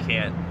that you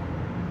can't,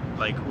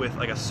 like with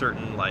like a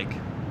certain like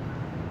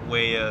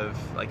way of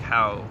like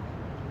how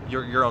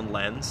your own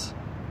lens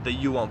that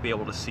you won't be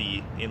able to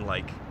see in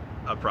like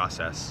a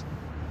process.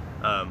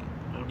 Okay.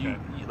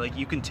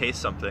 You can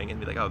taste something and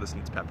be like, oh, this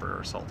needs pepper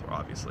or salt, or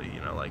obviously,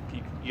 like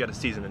you got to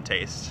season and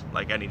taste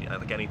like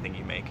anything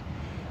you make.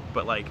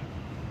 But like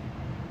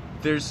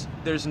there's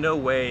no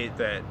way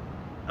that,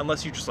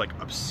 unless you just like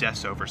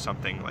obsess over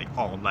something like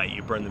all night,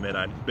 you burn the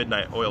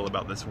midnight oil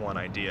about this one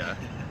idea.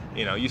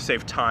 You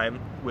save time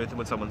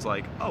when someone's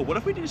like, oh, what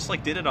if we just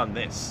like did it on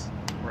this?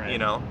 Right.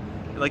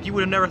 Like you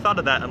would have never thought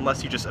of that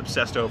unless you just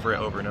obsessed over it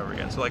over and over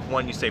again. So like,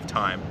 one, you save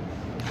time.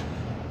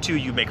 2,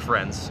 you make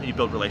friends, you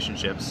build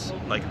relationships.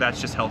 Like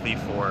that's just healthy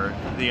for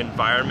the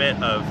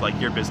environment of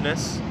like your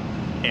business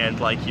and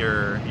like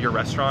your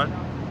restaurant.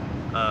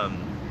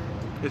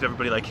 If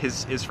everybody like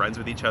is friends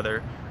with each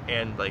other,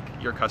 and like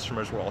your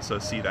customers will also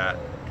see that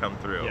come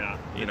through. Yeah.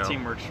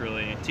 Teamwork's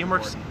really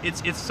Teamwork's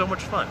important. it's so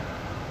much fun.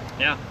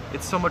 Yeah.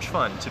 It's so much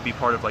fun to be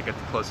part of like a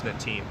close-knit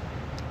team.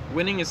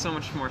 Winning is so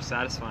much more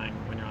satisfying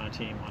when you're on a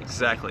team, honestly.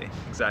 Exactly.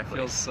 It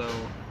feels so.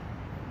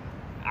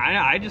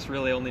 I just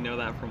really only know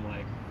that from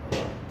like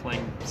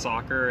playing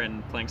soccer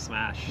and playing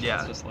Smash. Yeah.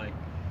 It's just like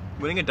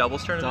Winning a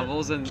doubles tournament.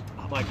 doubles and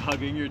like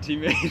hugging your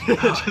teammate.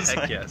 Oh, Just,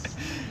 heck like, yes.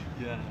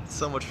 Yeah.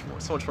 So much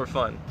more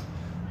fun.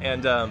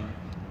 And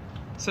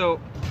So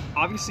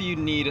obviously you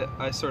need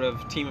a sort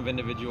of team of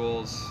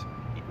individuals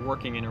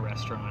working in a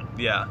restaurant.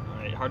 yeah.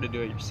 Right? Hard to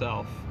do it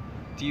yourself.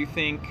 Do you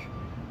think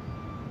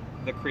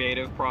the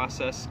creative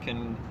process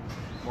can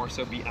more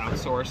so be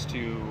outsourced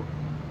to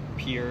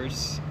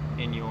peers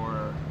in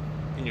your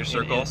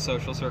circle. in a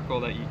social circle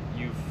that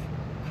you've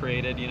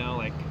created,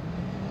 like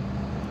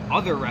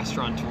other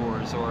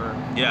restaurateurs or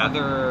Yeah.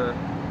 other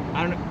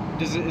I don't know.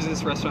 Is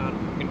this restaurant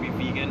gonna be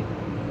vegan?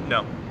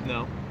 No.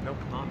 No. Nope.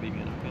 Not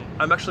vegan.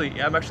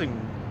 Okay.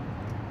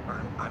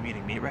 I'm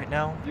eating meat right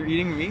now. You're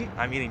eating meat?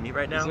 I'm eating meat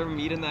right now. Is there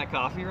meat in that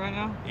coffee right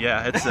now?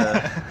 Yeah, it's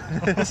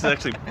this is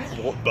actually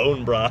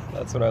bone broth.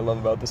 That's what I love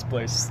about this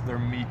place. Their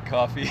meat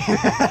coffee.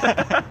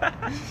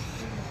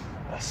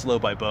 Slow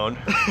by bone.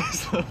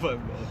 Slow by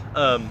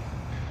bone.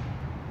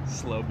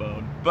 Slow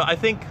bone. But I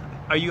think,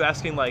 are you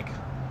asking like,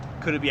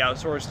 could it be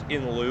outsourced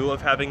in lieu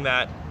of having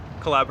that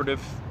collaborative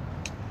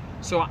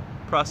So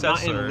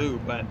process? Not in lieu,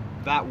 but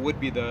that would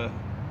be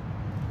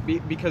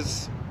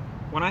because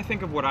when I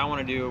think of what I want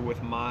to do with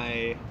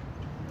a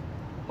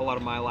lot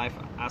of my life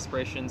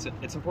aspirations,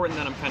 it's important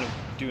that I'm kind of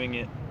doing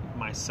it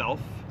myself.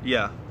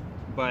 Yeah.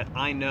 But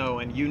I know,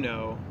 and you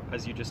know,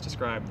 as you just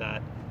described,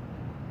 that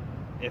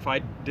if I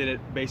did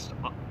it based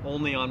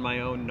only on my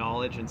own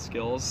knowledge and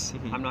skills,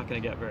 I'm not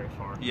going to get very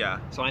far. Yeah.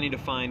 So I need to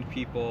find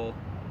people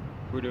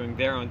who are doing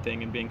their own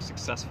thing and being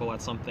successful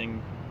at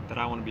something that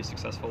I want to be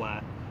successful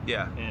at.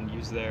 Yeah. And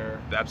use their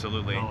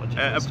absolutely. knowledge and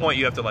At a wisdom. point,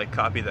 you have to like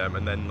copy them,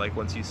 and then like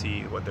once you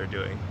see what they're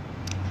doing.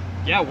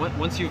 Yeah,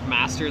 once you've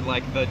mastered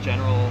like the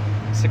general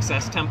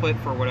success template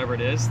for whatever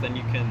it is, then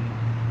you can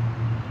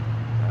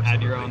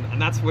add your own, and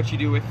that's what you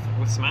do with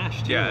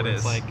Smash too. Yeah, it where is.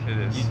 It's like It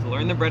is. you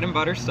learn the bread and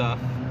butter stuff,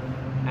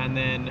 and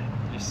then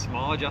just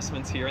small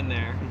adjustments here and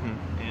there,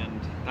 and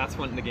that's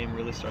when the game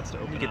really starts to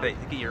open You up.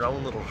 get your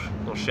own little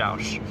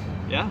shoush.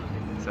 Yeah.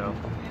 So,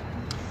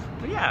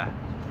 but yeah,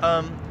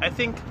 I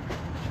think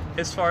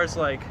as far as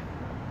like,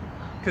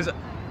 because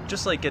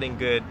just like getting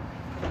good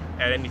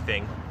at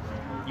anything,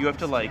 you have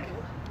to like,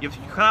 you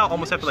kind of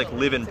almost have to like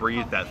live and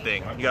breathe that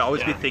thing. You gotta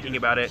always be thinking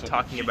about it,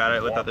 talking about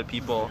it with other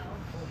people,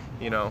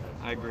 you know.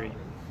 I agree.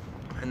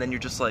 And then you're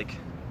just like,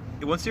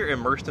 once you're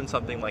immersed in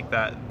something like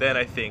that, then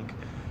I think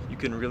you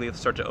can really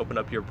start to open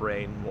up your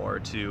brain more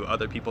to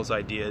other people's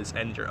ideas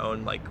and your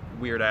own like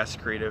weird ass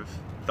creative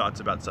thoughts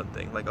about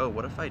something. Like, oh,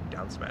 what if I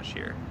down smash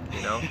here,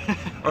 you know?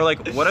 Or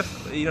like, what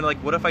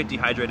if, what if I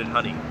dehydrated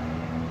honey,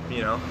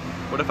 you know?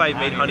 What if I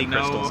made honey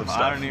crystals of stuff?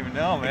 I don't even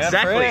know, man.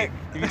 Exactly. Frick.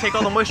 You can take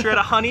all the moisture out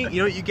of honey, you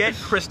know what you get?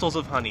 Crystals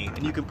of honey,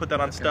 and you can put that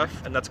on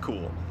stuff, and that's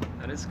cool.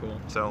 That is cool.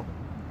 So,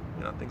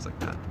 things like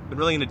that. Been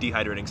really into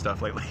dehydrating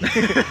stuff lately.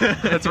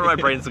 That's where my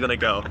brain's gonna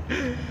go.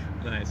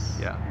 Nice.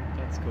 Yeah.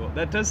 That's cool.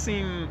 That does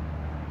seem.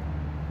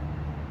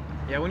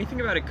 Yeah, when you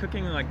think about it,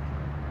 cooking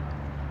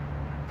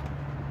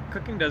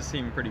does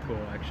seem pretty cool,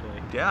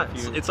 actually. Yeah,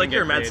 If you it's can like get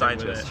you're a mad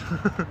creative with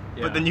scientist, it.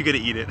 Yeah. but then you get to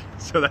eat it,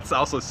 so that's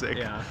also sick.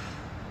 Yeah.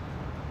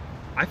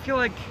 I feel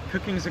like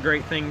cooking is a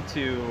great thing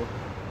to.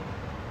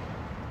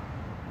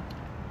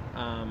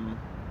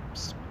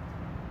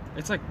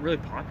 It's like really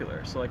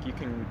popular, so like you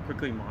can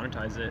quickly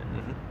monetize it,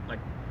 and, like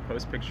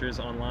post pictures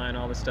online,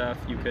 all the stuff.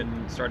 You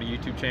can start a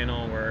YouTube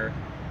channel where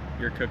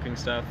you're cooking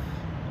stuff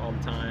all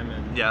the time,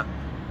 and Yeah,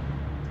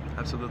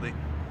 absolutely.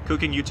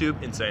 Cooking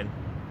YouTube, insane.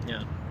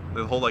 yeah.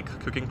 The whole like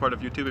cooking part of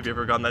YouTube. Have you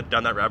ever gone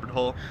down that rabbit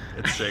hole?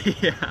 It's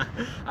sick. Yeah,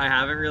 I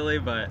haven't really,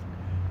 but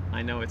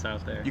I know it's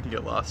out there. You can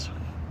get lost.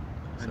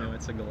 I know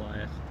it's a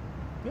Goliath.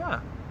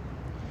 Yeah.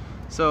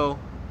 So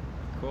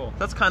Cool.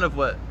 that's kind of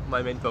what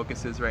my main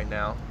focus is right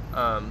now.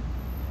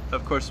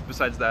 Of course,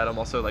 besides that, I'm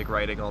also like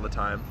writing all the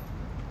time,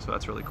 so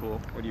that's really cool.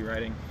 What are you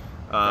writing?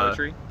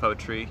 Poetry?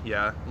 Poetry,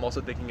 yeah. I'm also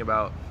thinking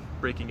about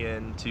breaking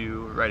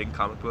into writing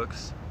comic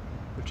books,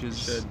 which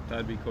is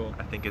That'd be cool.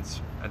 I think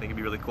it'd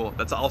be really cool.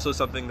 That's also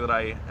something that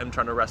I am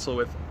trying to wrestle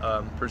with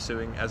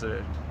pursuing as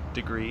a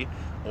degree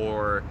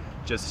or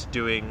just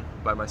doing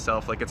by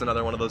myself. Like it's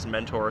another one of those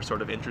mentor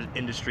sort of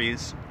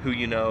industries, who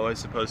you know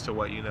as opposed to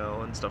what you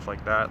know and stuff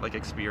like that, like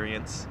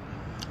experience.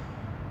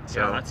 So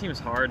Yeah, that seems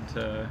hard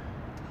to.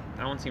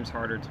 That one seems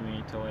harder to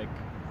me to like.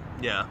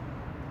 yeah.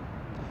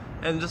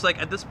 And just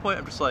like at this point,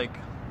 I'm just like,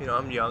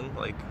 I'm young,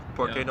 like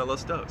porque Yeah. no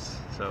los dos.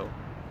 So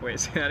Wait,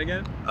 say that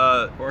again.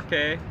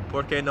 Porque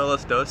porque no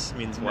los dos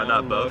means why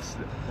not both.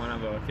 Why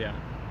not both? Yeah.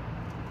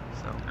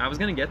 So I was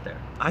gonna get there.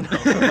 I know,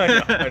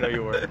 I know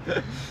you were.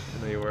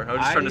 I know you were. I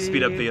was just trying to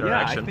speed up the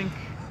interaction. Yeah,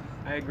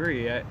 I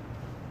agree.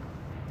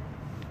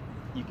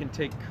 You can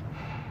take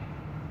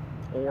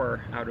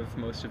ore out of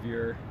most of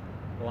your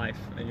life,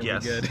 and you'll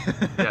Yes. be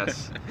good.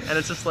 Yes. And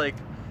it's just like,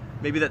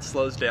 maybe that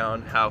slows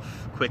down how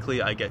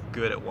quickly I get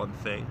good at one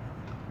thing.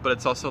 But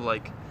it's also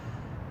like,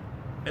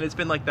 and it's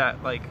been like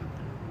that, like,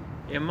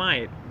 It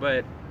might,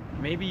 but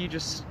maybe you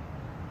just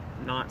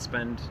not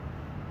spend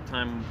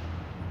time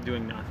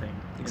doing nothing.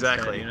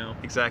 exactly, Instead,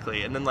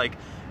 exactly. And then like,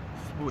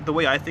 the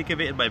way I think of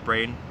it in my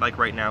brain, like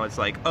right now, it's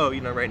like, oh,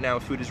 right now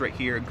food is right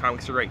here and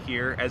comics are right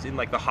here, as in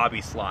like the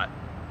hobby slot,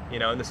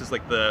 and this is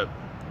like the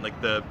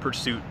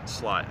pursuit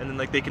slot, and then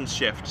like they can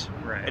shift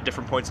Right. at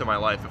different points in my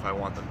life if I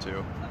want them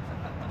to.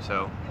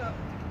 So,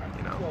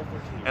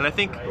 and I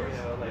think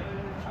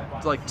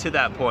like to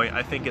that point,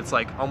 I think it's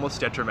like almost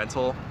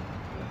detrimental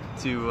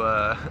to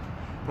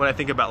when I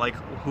think about like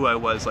who I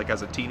was like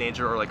as a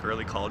teenager or like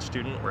early college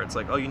student, where it's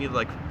like, oh, you need to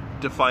like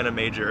define a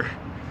major,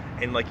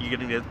 and like you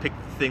need to pick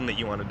the thing that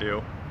you want to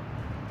do,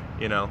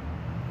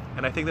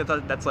 and I think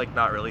that's like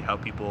not really how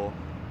people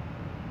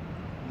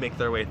make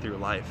their way through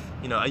life.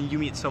 You know, you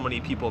meet so many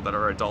people that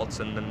are adults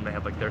and then they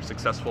have like their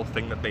successful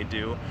thing that they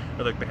do,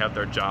 or like they have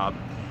their job,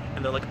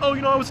 and they're like, oh,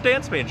 you know, I was a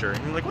dance major,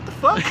 and you're like, what the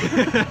fuck?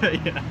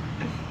 Yeah.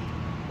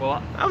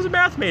 Well, I was a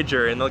math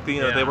major, and like, you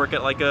know, Yeah. they work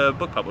at like a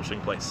book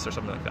publishing place or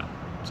something like that.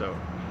 So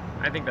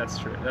I think that's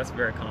true. That's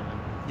very common.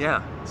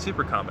 yeah,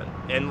 super common,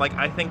 and like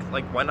I think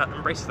like why not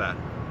embrace that?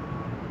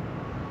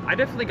 I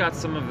definitely got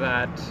some of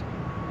that.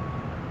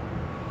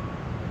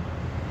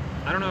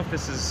 I don't know if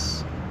this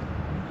is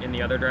in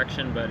the other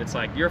direction, but it's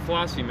like you're a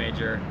philosophy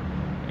major,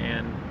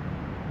 and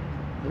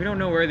we don't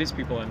know where these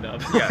people end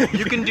up. Yeah,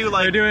 you can do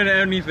like they're doing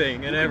anything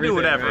and you can everything. do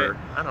whatever.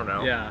 Right? I don't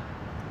know. Yeah,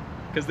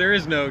 because there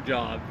is no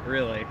job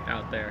really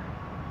out there.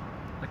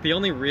 Like the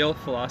only real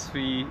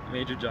philosophy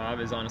major job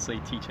is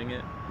honestly teaching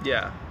it.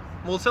 Yeah.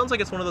 Well, it sounds like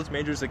it's one of those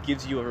majors that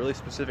gives you a really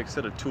specific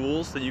set of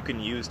tools that you can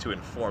use to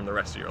inform the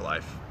rest of your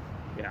life.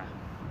 Yeah.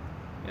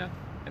 Yeah,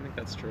 I think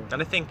that's true.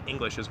 And I think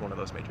English is one of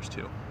those majors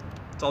too.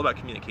 It's all about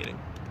communicating.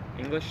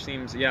 English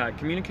seems, yeah,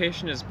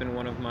 communication has been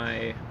one of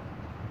my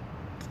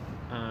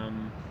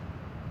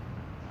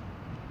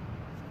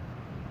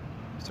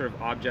sort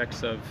of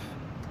objects of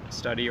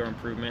study or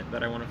improvement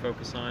that I want to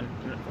focus on.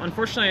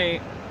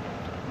 Unfortunately,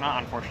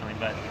 not unfortunately,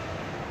 but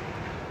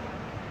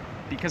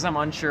because I'm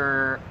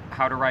unsure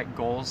how to write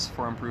goals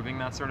for improving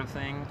that sort of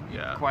thing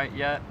Yeah. quite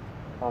yet,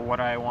 or what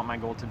I want my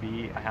goal to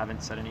be, I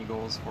haven't set any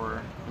goals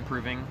for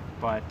improving,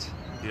 but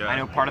Yeah. I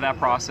know part of that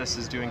process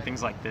is doing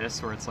things like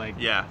this, where it's like,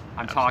 Yeah.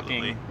 I'm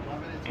absolutely. talking,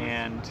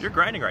 and You're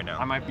grinding right now.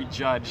 I might be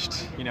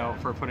judged, you know,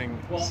 for putting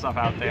stuff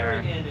out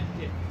there.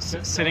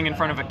 Sitting in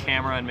front of a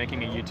camera and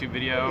making a YouTube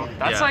video,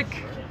 that's Yeah.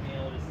 like,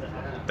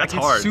 That's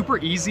it's hard. super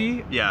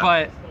easy, Yeah.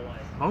 but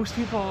most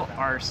people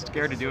are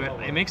scared to do it.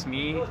 It makes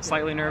me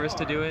slightly nervous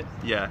to do it,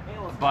 Yeah.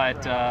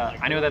 but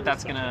I know that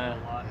that's gonna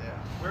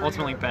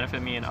ultimately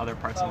benefit me in other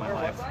parts of my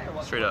life,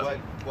 Straight up.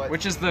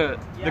 which is the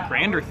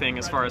grander thing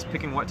as far as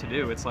picking what to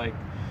do. It's like,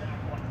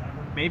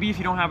 maybe if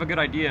you don't have a good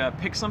idea,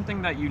 pick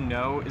something that you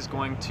know is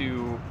going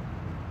to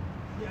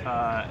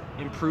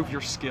improve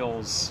your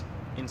skills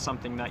in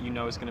something that you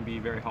know is going to be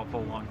very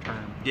helpful long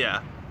term. Yeah.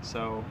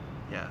 So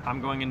Yeah. I'm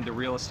going into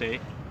real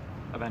estate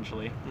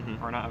eventually,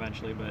 Mhm. or not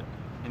eventually, but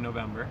in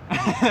November.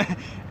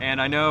 And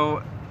I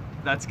know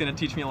that's going to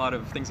teach me a lot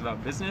of things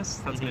about business.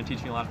 That's going to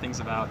teach me a lot of things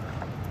about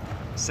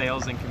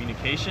sales and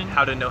communication.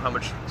 How to know how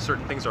much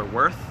certain things are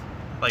worth,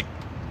 like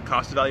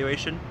cost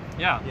evaluation,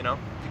 Yeah, you know?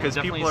 Because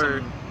Definitely people are,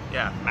 some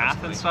yeah, math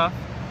absolutely. and stuff.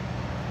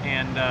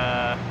 And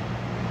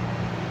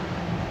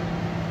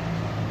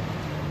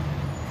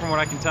from what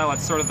I can tell,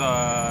 it's sort of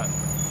the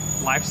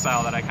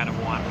lifestyle that I kind of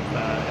want.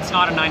 It's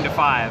not a 9 to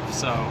 5,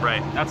 so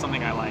Right. that's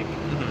something I like.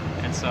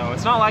 Mhm. And so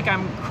it's not like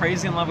I'm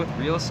crazy in love with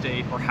real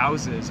estate or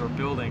houses or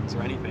buildings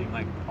or anything.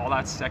 Like, all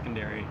that's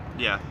secondary,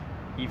 Yeah.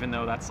 even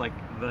though that's like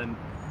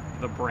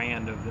the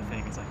brand of the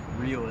thing. It's like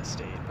real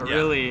estate. But Yeah.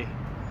 really,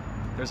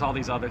 there's all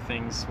these other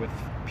things with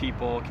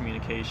people,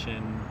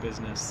 communication,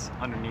 business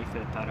underneath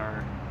it that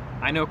are,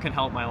 I know, can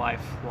help my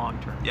life long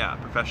term. Yeah.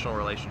 Professional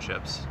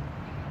relationships.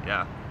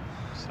 Yeah.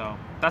 So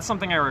that's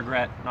something I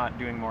regret not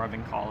doing more of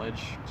in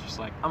college. It's just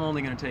like, I'm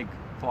only going to take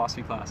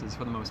philosophy classes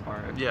for the most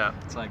part. Yeah.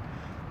 It's like,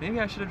 maybe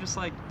I should have just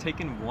like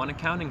taken one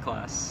accounting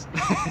class.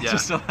 Yeah.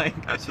 Just so like,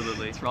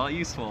 Absolutely. it's probably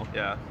useful.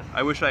 Yeah.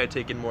 I wish I had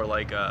taken more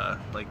like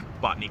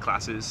botany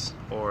classes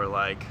or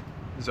like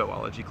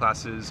zoology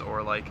classes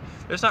or like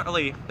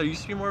there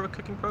used to be more of a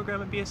cooking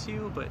program at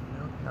BSU, but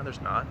no, now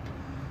there's not.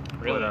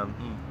 Really? But,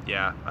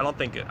 yeah, I don't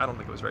think it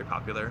was very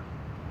popular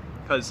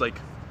because like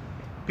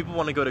people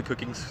want to go to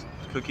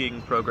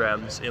cooking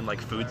programs in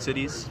like food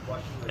cities,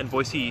 and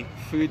Boise,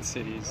 Food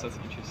cities, that's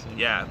interesting.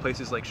 yeah,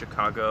 places like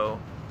Chicago,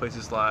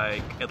 places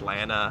like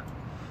Atlanta,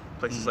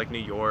 places like New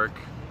York.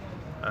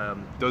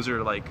 Those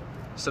are like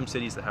some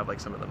cities that have like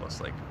some of the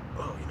most like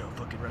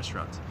fucking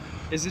restaurants.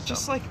 Is it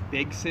just like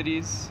big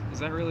cities? Is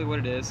that really what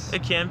it is?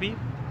 It can be,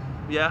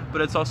 yeah,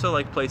 but it's also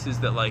like places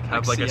that like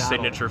have like a Seattle,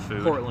 signature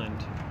food.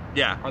 Portland.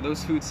 Yeah, Are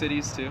those food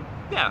cities too?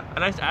 yeah,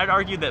 and I'd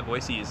argue that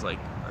Boise is like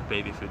our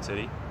baby food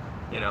city.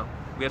 You know,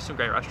 we have some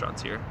great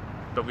restaurants here,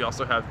 but we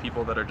also have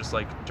people that are just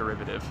like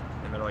derivative,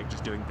 and they're like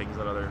just doing things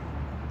that other,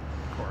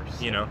 Of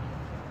course. you know,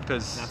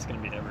 because That's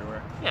going to be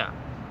everywhere. yeah,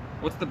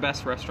 What's the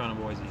best restaurant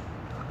in Boise?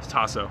 it's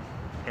Tasso,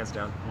 hands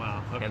down.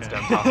 Wow. Okay. Hands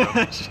down,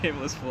 Tasso.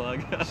 Shameless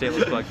plug.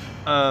 Shameless plug.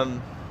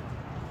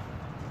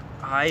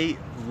 I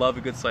love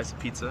a good slice of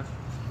pizza,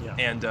 Yeah.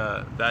 and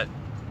that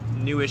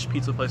newish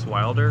pizza place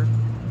Wilder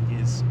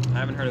is I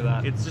haven't heard of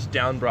that. it's just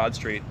down Broad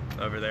Street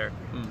over there.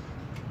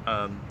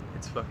 Mm.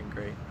 It's fucking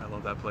great. I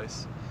love that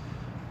place.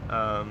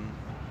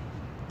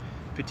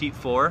 Petite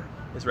Four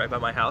is right by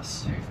my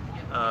house.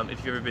 If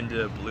you've ever been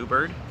to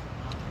Bluebird,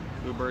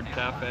 Bluebird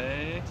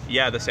Cafe.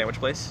 yeah, the sandwich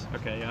place.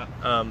 Okay, yeah.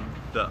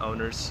 The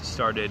owners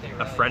started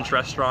a French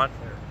restaurant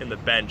in the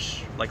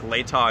bench, like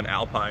L'État and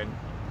Alpine,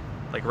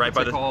 like right What's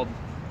by it the called?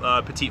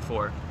 Petite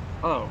Four,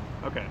 Oh,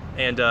 okay.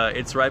 and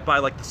it's right by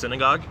like the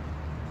synagogue,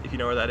 if you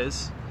know where that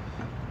is.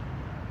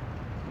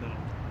 No.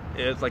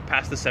 It's like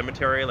past the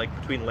cemetery, like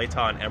between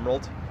L'État and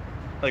Emerald.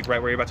 like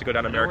right where you're about to go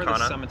down I know where Americana.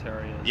 the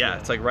cemetery is. Yeah,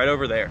 it's like right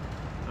over there.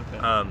 Okay.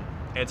 And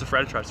it's a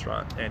French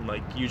restaurant, and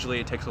like usually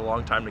it takes a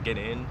long time to get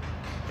in.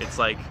 It's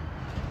like,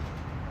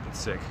 it's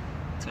sick.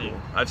 It's cool.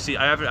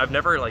 I've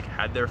never like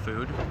had their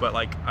food, but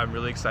like I'm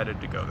really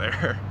excited to go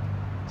there.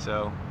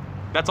 So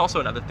that's also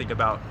another thing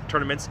about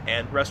tournaments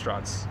and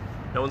restaurants.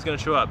 No one's gonna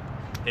show up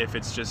if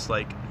it's just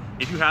like,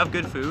 if you have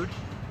good food,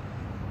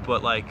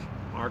 but like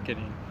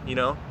Marketing. you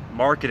know,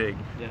 marketing.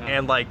 Yeah.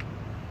 And like,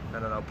 I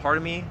don't know, part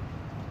of me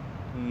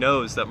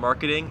knows that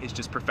marketing is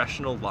just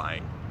professional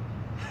lying.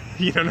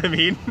 You know what I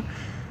mean?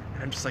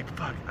 And I'm just like,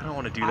 fuck, I don't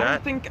want to do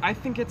that. I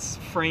think it's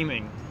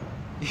framing.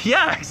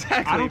 Yeah,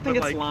 exactly. I don't think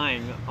but, it's like,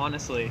 lying,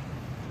 honestly.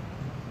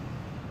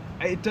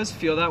 It does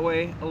feel that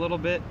way a little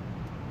bit,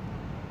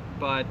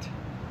 but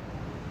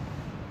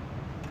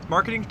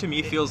marketing to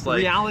me feels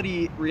like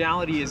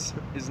reality is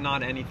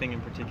not anything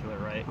in particular,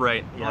 right?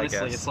 Right. Yeah, Honestly,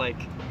 I guess. it's like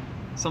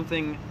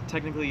something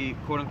technically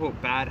quote unquote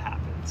bad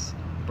happens,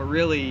 but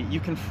really you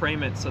can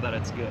frame it so that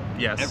it's good.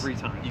 Yes, every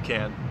time you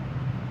can.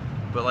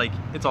 But like,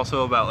 it's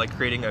also about like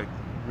creating a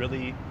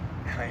really,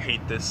 I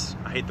hate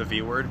the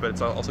V word, but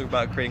it's also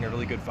about creating a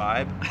really good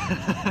vibe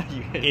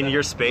in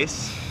your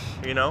space.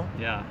 You know?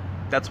 Yeah.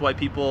 That's why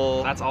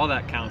people. That's all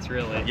that counts,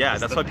 really. Yeah,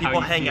 It's that's the- why how people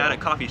you hang out feel. at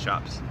coffee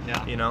shops.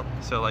 Yeah. You know?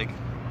 So like,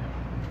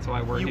 That's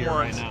why we're here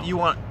right now. you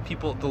want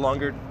people. The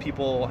longer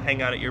people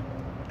hang out at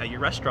your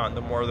restaurant,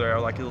 the more they're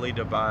likely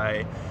to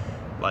buy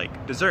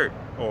like dessert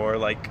or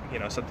like, you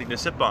know, something to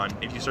sip on.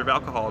 If you serve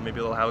alcohol, maybe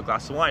they'll have a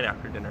glass of wine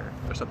after dinner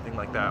or something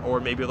like that. Or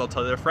maybe they'll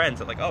tell their friends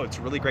that like, oh, it's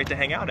really great to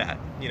hang out at.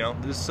 You know,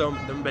 there's so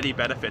many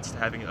benefits to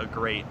having a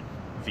great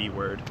V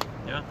word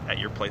Yeah. at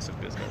your place of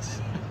business.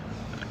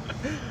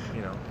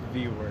 You know,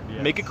 V word.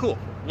 Yeah. make it cool.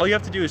 All you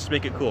have to do is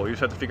make it cool. You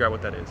just have to figure out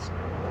what that is.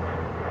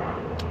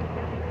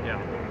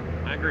 Yeah.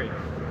 I agree.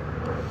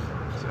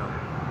 So,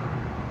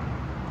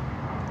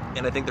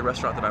 and I think the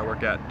restaurant that I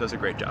work at does a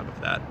great job of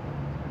that.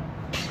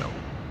 So,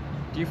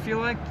 Do you feel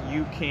like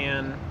you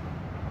can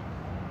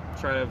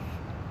try to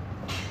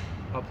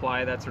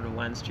apply that sort of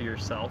lens to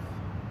yourself?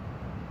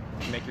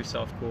 Make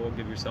yourself cool,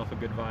 give yourself a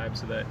good vibe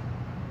so that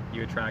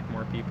you attract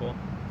more people?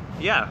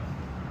 yeah,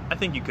 I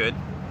think you could.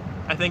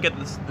 I think at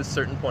this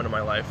certain point in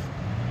my life,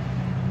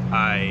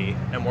 I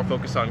am more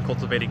focused on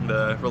cultivating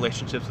the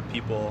relationships with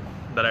people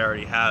that I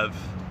already have,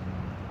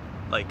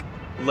 like,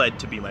 led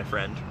to be my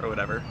friend or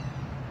whatever.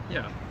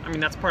 Yeah. I mean,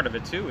 that's part of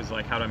it too, is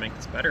like, how do I make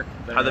this better?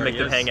 than How it to make already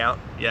them is? hang out.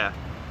 Yeah,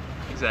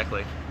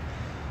 exactly.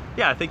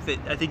 Yeah, I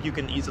think you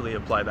can easily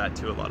apply that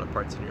to a lot of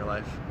parts in your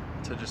life,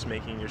 to just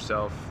making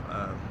yourself,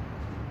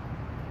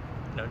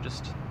 you know,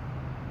 just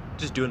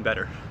doing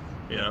better,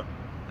 you know,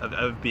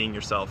 of being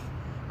yourself.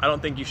 I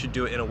don't think you should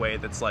do it in a way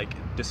that's like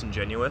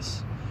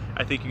disingenuous.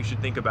 I think you should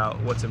think about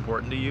what's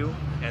important to you,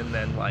 and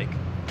then like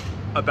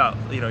about,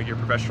 you know, your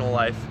professional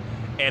life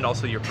and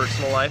also your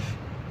personal life,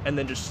 and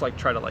then just like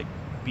try to like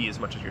be as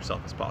much of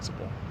yourself as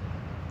possible.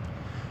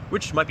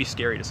 Which might be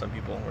scary to some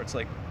people, where it's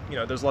like, you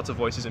know, there's lots of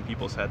voices in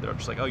people's head that are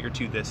just like, oh, you're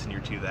too this and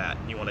you're too that,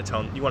 and you want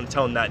to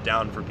tone that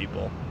down for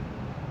people.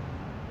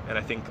 And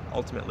I think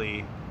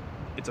ultimately,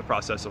 it's a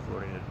process of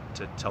learning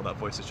to tell that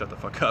voice to shut the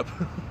fuck up.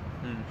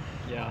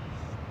 Yeah.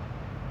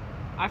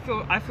 I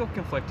feel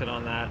conflicted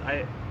on that.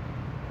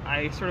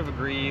 I sort of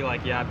agree,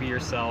 like, yeah, be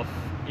yourself,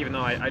 even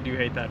though I do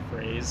hate that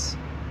phrase,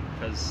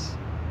 because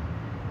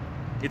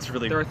It's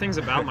really there are things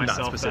about not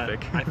myself specific.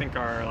 that I think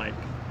are like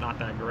not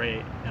that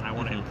great and I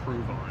want to Mhm.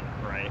 improve on,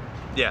 right?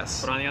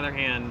 Yes. But on the other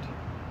hand,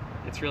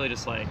 it's really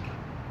just like,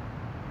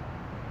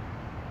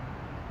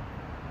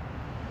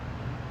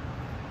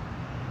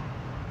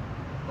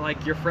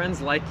 your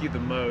friends like you the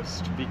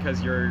most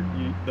because you're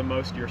the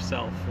most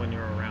yourself when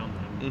you're around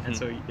them. Mhm. And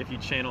so if you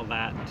channel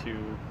that to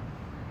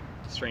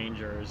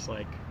strangers,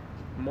 like,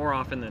 more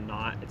often than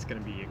not, it's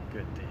going to be a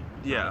good thing,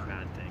 Yeah. not a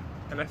bad thing.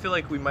 And I feel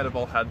like we might have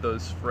all had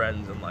those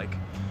friends in like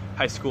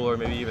high school or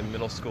maybe even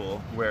middle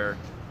school where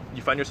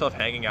you find yourself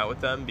hanging out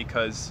with them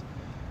because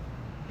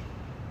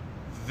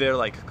they're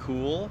like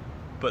cool,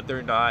 but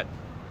they're not.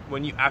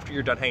 When you, after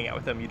you're done hanging out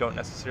with them, you don't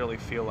necessarily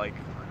feel like,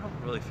 I don't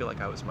really feel like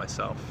I was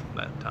myself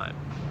that time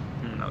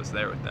when I was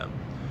there with them.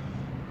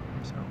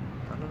 So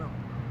I don't know.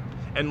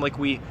 And like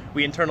we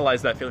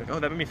internalize that feeling, oh,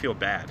 that made me feel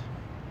bad,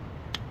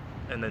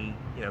 and then,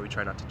 you know, we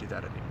try not to do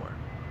that anymore.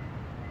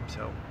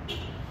 So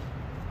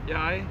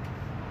Yeah,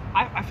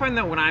 I find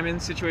that when I'm in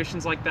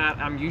situations like that,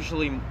 I'm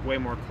usually way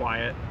more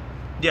quiet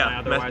than I yeah,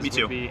 otherwise me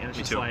too. would be, and it's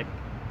Me just too. like,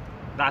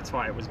 that's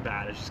why it was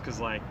bad. It's just because,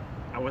 like,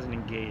 I wasn't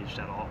engaged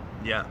at all.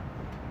 Yeah.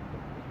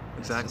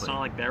 It's Exactly. not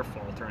like their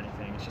fault or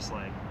anything. It's just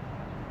like,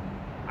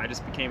 I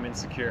just became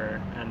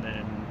insecure, and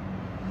then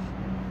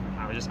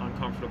I was just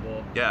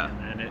uncomfortable. Yeah.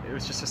 And then it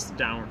was just a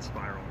downward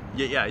spiral.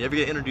 Yeah. You ever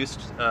get introduced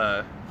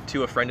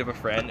to a friend of a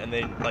friend, and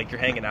they, like,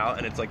 you're hanging out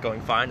and it's like going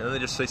fine, and then they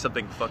just say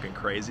something fucking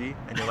crazy,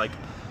 and you're like,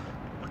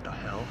 what the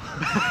hell?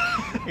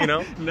 You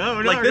know? No,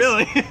 Like not this-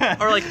 really.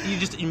 Or like you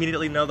just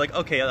immediately know, like,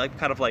 okay, like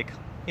kind of like,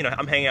 you know,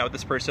 I'm hanging out with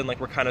this person, like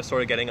we're kind of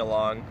sort of getting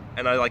along,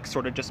 and I like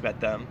sort of just met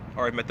them,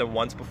 or I've met them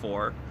once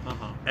before,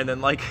 Uh-huh. and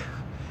then like,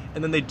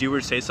 and then they do or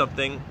say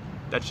something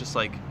that's just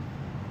like,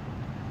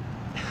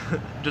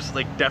 just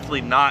like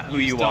definitely not who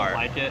You you just don't are.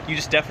 like it? You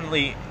just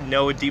definitely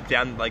know deep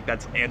down like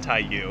that's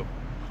anti-you.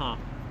 Huh.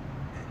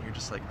 And you're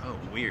just like, oh,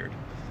 weird.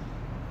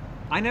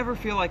 I never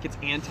feel like it's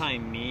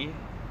anti-me,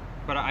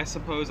 but I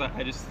suppose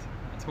I just,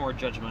 it's more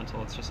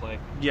judgmental. It's just like,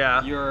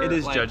 Yeah, you're, it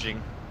is like,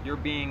 judging. You're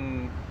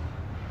being,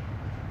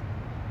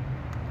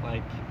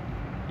 like,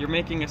 you're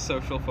making a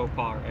social faux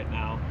pas right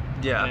now.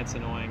 Yeah. And it's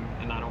annoying,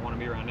 and I don't want to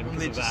be around it When because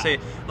they of just that.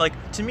 say,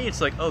 like, to me,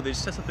 it's like, oh, they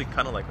just said something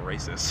kind of like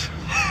racist.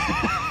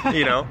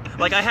 You know,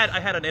 like I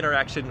had an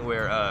interaction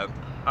where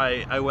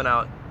I went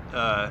out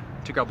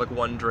to grab like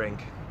one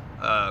drink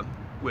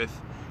with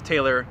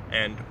Taylor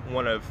and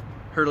one of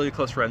her really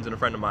close friends and a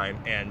friend of mine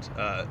and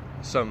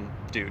some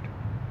dude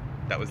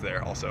that was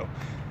there also.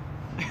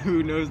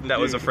 Who knows the That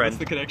dude? was a friend. What's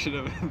the connection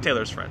of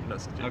Taylor's friend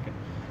knows the dude. Okay.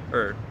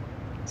 Or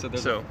So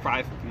there's So-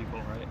 5 people,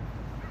 right?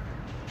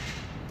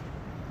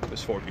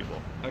 there's 4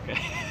 people. Okay.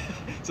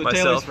 So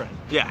Myself, Taylor's friend.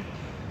 Yeah.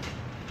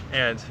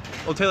 And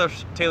well,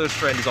 Taylor's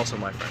friend is also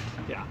my friend.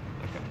 Yeah.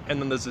 Okay.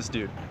 And then there's this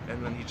dude,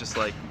 and then he just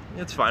like,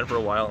 it's fine for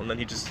a while, and then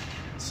he just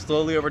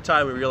slowly over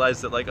time we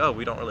realized that like, oh,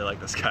 we don't really like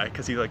this guy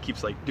because he like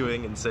keeps like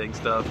doing and saying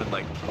stuff and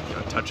like, you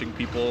know, touching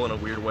people in a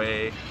weird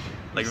way.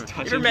 Like, Just you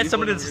touching ever met people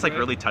someone in a that's just weird like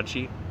way? really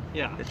touchy?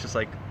 Yeah. It's just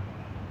like,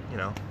 you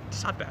know,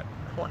 it's not bad.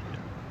 I want it.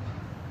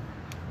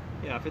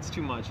 Yeah. If it's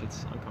too much,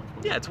 it's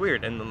uncomfortable. Yeah, it's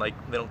weird, and then like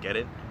they don't get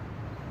it.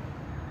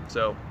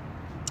 So,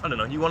 I don't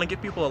know. You want to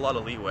give people a lot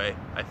of leeway,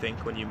 I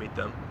think, when you meet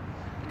them,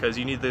 because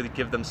you need to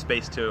give them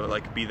space to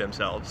like be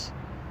themselves.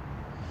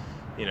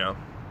 You know,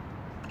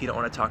 you don't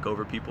want to talk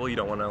over people. You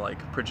don't want to like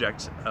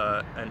project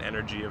an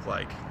energy of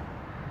like,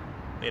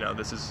 you know,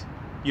 this is.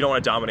 You don't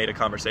want to dominate a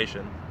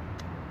conversation.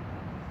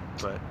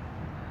 But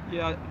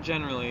Yeah,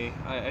 generally,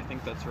 I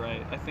think that's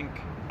right. I think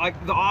like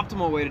the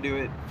optimal way to do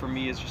it for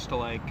me is just to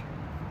like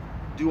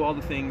do all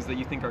the things that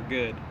you think are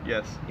good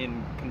yes,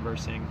 in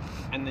conversing,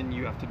 and then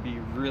you have to be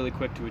really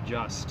quick to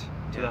adjust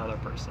to the Yeah. other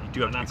person. you do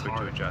have And to be that's quick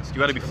hard. to adjust. You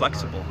got to be It's really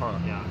hard. flexible, huh?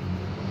 Yeah.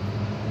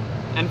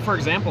 And for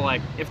example,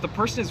 like if the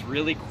person is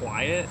really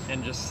quiet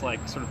and just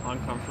like sort of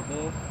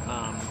uncomfortable,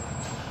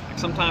 like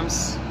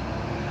sometimes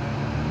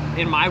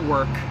in my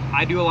work,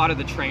 I do a lot of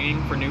the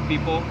training for new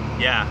people.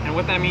 Yeah. And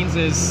what that means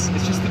is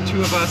it's just the two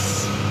of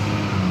us.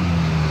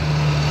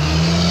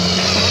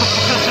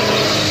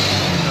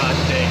 God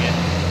dang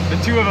it.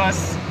 The two of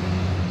us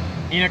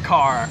in a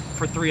car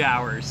for 3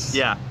 hours.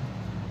 Yeah.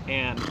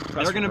 And That's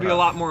they're going to be a rough.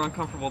 lot more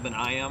uncomfortable than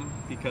I am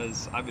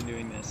because I've been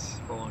doing this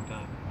for a long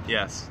time.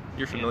 Yes.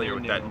 You're familiar they're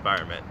with that new.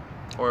 environment.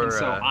 Or And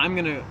so I'm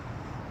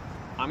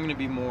gonna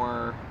be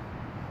more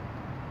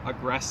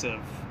aggressive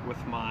with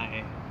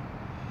my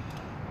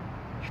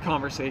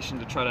conversation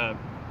to try to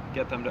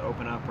get them to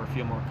open up or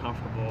feel more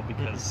comfortable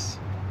because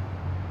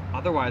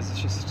otherwise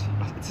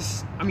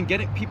I mean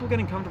people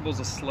getting comfortable is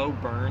a slow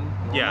burn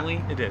normally.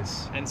 yeah, it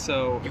is. And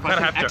so You if I kinda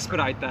can have to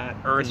expedite that,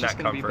 Earn it's that just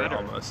gonna be comfort better.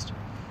 almost.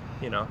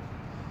 You know.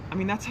 I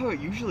mean that's how it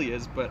usually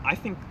is, but I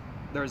think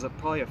there's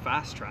probably a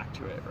fast track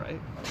to it, right?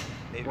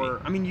 Maybe. Or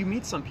I mean, you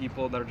meet some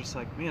people that are just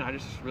like, man, I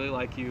just really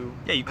like you.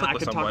 Yeah, you and click I with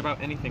could someone. talk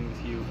about anything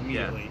with you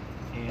immediately,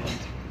 and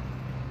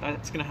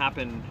that's gonna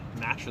happen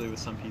naturally with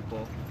some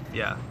people.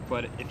 Yeah.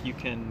 But if you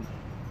can,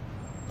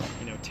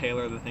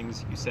 tailor the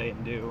things you say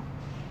and do,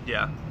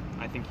 Yeah.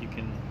 I think you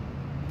can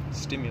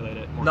stimulate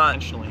it more Not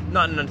intentionally.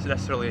 not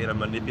necessarily in a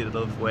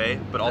manipulative way,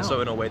 but also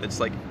No. in a way that's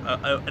like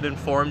an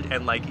informed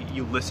and like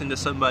you listen to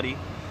somebody.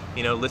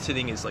 You know,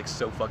 listening is like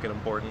so fucking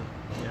important.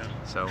 Yeah.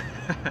 So,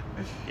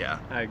 yeah.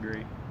 I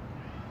agree.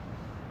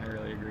 I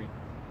really agree.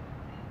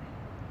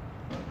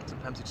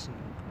 Sometimes you just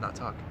not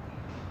talk.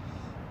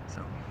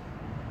 So,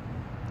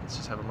 let's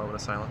just have a moment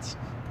of silence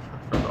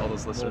for all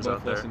those listeners We'll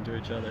out both there. listen to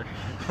each other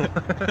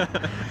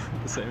at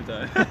the same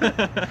time.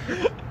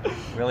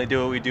 We only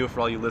do what we do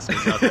for all you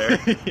listeners out there.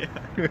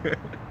 Yeah.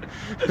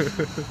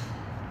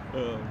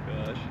 Oh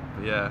gosh.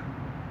 But yeah.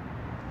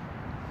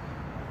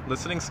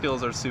 Listening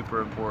skills are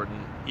super important,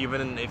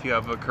 even if you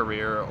have a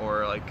career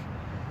or like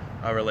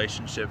a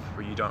relationship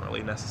where you don't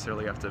really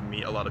necessarily have to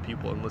meet a lot of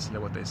people and listen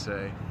to what they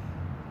say.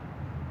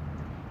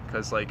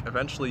 Because like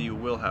eventually you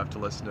will have to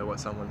listen to what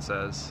someone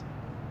says.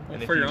 Well,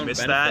 And if for your you own miss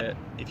benefit.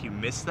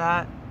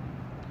 that,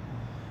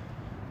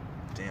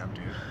 damn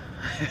dude.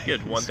 You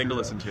had one thing to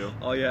listen to.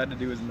 All you had to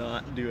do was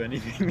not do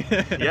anything.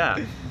 Yeah.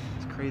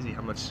 It's crazy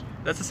how much.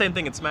 That's the same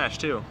thing in Smash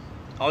too.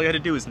 All you had to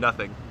do is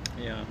nothing,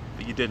 Yeah.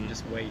 but you didn't.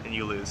 Just wait. And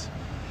you lose.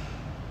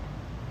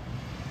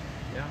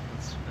 Yeah,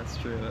 that's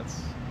true.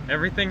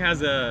 Everything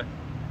has or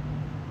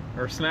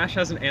Smash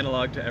has an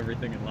analog to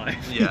everything in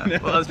life. Yeah. you know?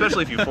 Well,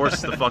 especially if you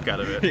force the fuck out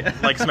of it, Yeah.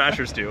 like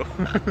Smashers do.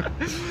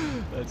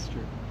 That's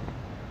true.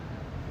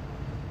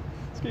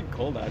 It's getting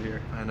cold out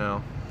here. I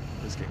know.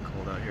 It's getting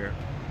cold out here.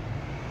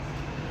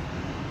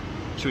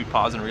 Should we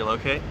pause and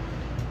relocate?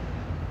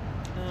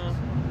 No.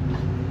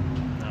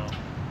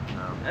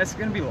 No. It's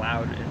gonna be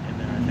loud in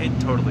there. I think.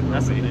 It totally will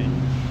That's the be.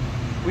 thing.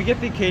 We get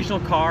the occasional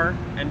car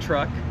and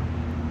truck,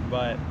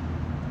 but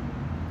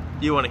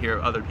You want to hear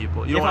other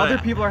people. You if don't wanna,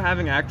 other people are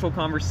having actual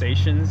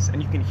conversations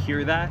and you can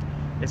hear that,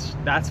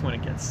 that's when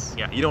it gets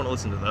Yeah, you don't want to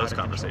listen to out those of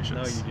control. conversations.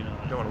 No, you do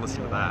not. You don't want to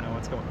listen You to don't that. know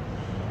what's going on.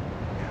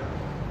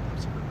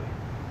 Absolutely.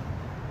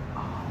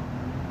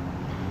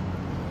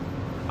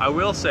 I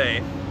will say,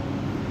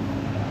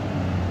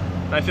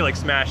 and I feel like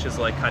Smash is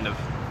like kind of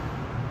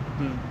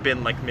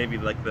been like maybe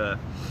like the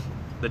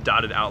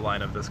dotted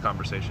outline of this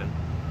conversation.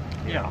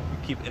 Yeah.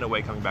 We keep in a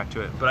way coming back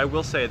to it, but I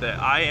will say that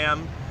I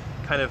am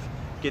kind of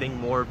getting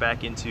more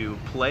back into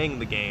playing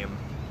the game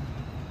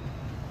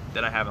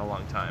than I have in a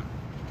long time.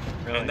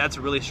 Really? And that's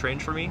really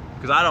strange for me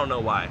because I don't know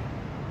why.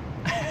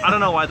 I don't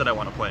know why that I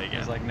want to play again.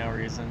 There's like no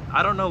reason.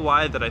 I don't know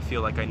why that I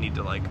feel like I need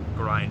to like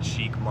grind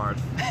Sheik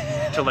Marth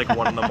till like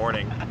 1 in the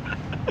morning,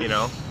 you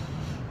know?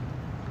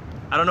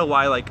 I don't know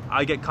why like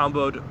I get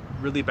comboed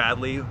really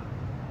badly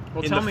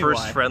Well, in tell the me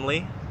first why.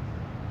 friendly,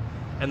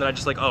 and then I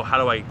just like, oh, how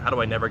do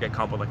I never get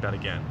comboed like that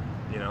again,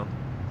 you know?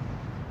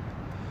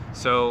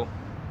 So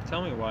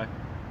Tell me why.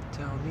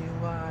 tell me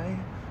why.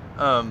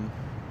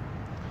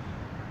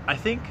 I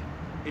think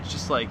it's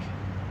just like,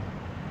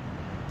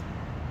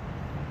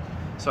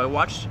 so I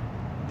watched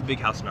the Big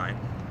House 9.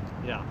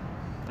 Yeah,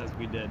 as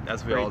we did.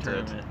 As we Great all did.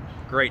 tournament.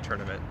 Great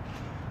tournament.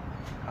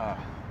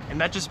 And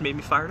that just made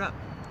me fired up.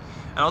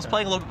 And I was Okay.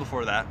 playing a little bit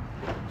before that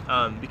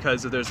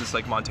because there's this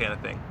like Montana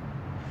thing.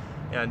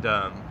 And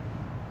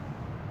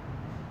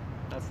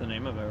That's the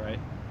name of it, right?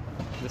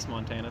 This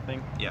Montana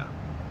thing. yeah.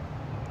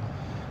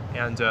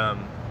 And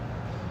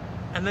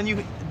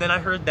then I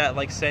heard that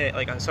like say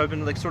like, so I've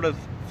been like sort of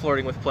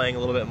flirting with playing a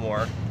little bit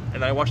more.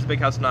 And then I watched the Big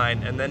House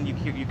 9, and then you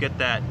get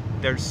that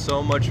there's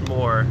so much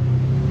more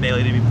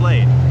Melee to be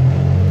played.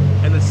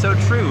 And it's so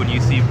true when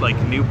you see like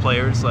new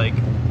players like,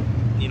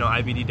 you know,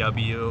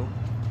 IBDW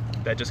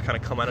that just kind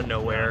of come out of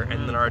nowhere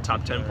and then are a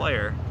top 10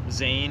 player.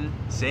 Zane.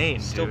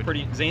 Zane, Still dude.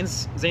 pretty.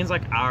 Zane's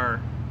like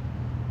our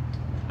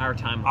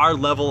time. Our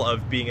level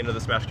of being into the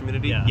Smash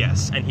community, Yeah.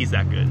 yes, and he's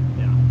that good.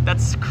 Yeah.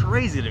 That's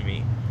crazy to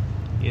me,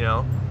 you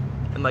know?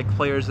 And like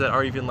players that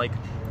are even like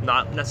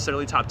not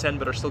necessarily top 10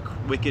 but are still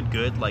wicked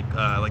good, like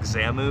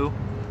Zamu,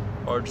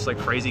 or just like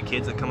crazy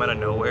kids that come out of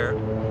nowhere.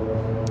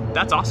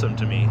 That's awesome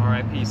to me.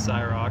 R.I.P.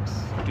 Cyrox.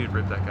 Dude,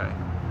 rip that guy.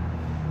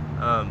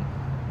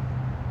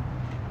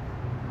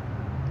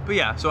 But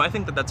yeah, so I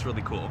think that that's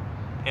really cool.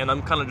 And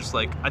I'm kind of just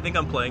like, I think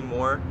I'm playing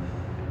more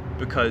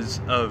because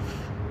of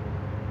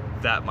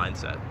that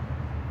mindset.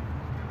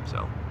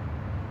 So,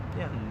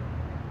 yeah.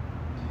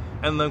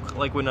 And then,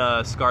 like when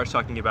Scar's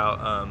talking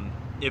about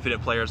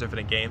infinite players,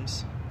 infinite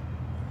games,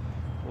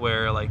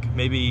 where like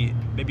maybe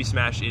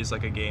Smash is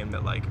like a game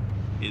that like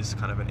is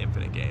kind of an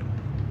infinite game.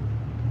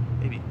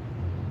 Maybe.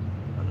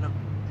 I don't know.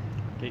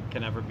 It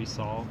can never be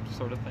solved,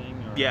 sort of thing.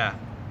 Or, Yeah.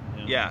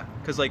 Yeah,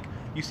 because like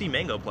you see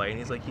Mango play, and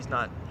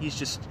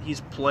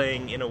he's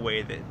playing in a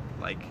way that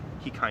like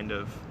he kind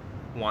of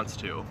wants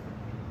to,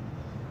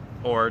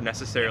 or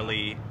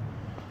necessarily,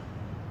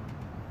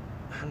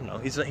 I don't know.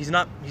 He's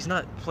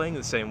not playing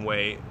the same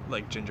way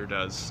like Ginger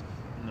does.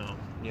 No.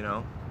 You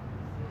know,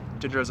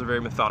 Ginger has a very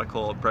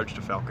methodical approach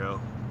to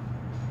Falco.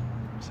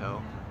 So,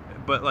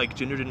 but like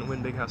Ginger didn't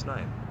win Big House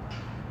 9,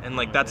 and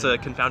like that's a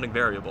confounding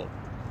variable,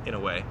 in a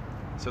way.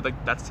 So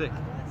like that's sick.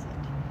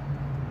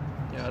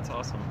 Yeah, that's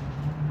awesome.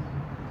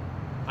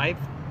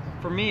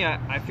 For me,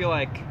 I feel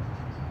like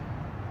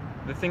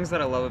the things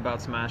that I love about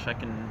Smash, I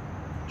can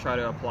try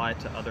to apply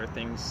to other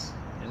things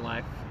in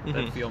life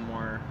that feel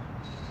more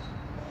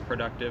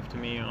productive to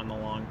me on the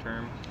long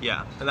term.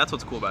 Yeah, and that's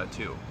what's cool about it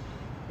too.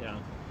 Yeah.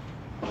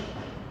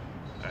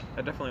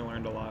 I definitely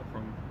learned a lot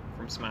from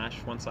Smash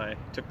once I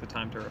took the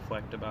time to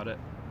reflect about it.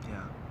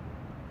 Yeah.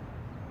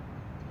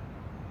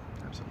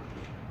 Absolutely.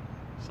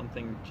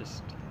 Something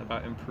just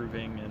about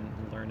improving and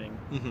learning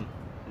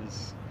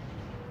is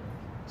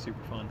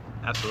super fun.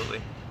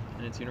 Absolutely.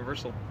 And it's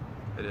universal.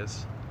 It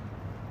is.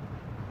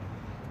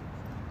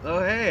 Oh,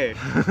 hey!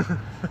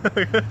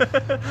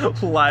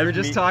 Live. We were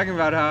just talking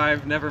about how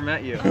I've never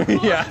met you.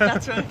 Yeah.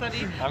 That's really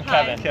funny. I'm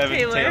Hi, Kevin.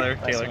 Taylor,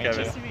 Nice to meet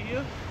Kevin. Nice to meet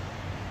you.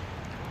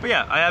 But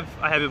yeah,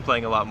 I have been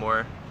playing a lot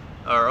more,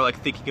 or like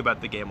thinking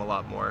about the game a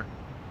lot more.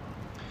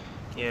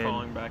 And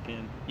Falling back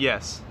in.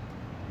 yes,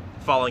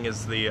 falling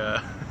is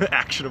the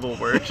actionable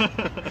word.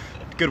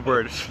 Good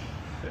word.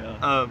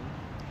 Yeah.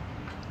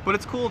 But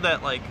it's cool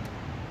that like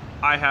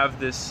I have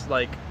this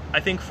like,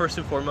 I think first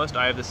and foremost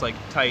I have this like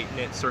tight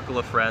knit circle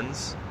of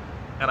friends,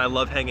 and I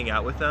love hanging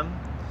out with them.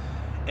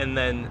 And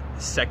then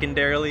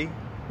secondarily,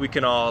 we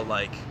can all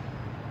like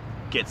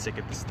get sick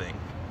at this thing,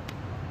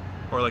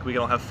 or like we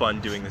can all have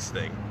fun doing this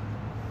thing,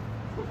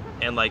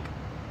 and like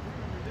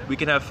we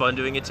can have fun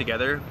doing it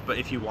together. But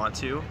if you want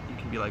to, you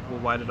can be like, well,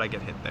 why did I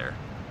get hit there?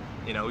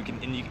 You know, we can,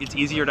 and it's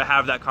easier to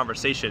have that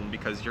conversation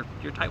because you're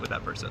tight with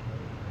that person.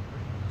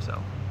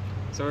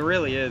 So it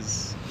really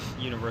is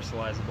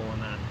universalizable in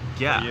that.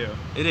 Yeah, For you.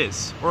 it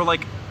is. Or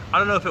like, I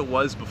don't know if it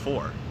was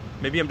before.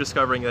 Maybe I'm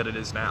discovering that it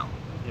is now.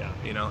 Yeah.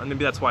 You know, and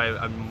maybe that's why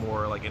I'm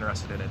more like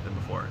interested in it than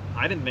before.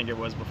 I didn't think it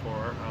was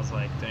before. I was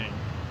like, dang.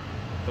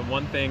 The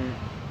one thing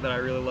that I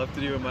really love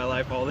to do in my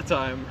life all the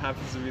time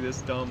happens to be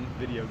this dumb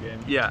video game.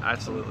 Yeah,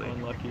 absolutely. I'm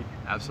unlucky.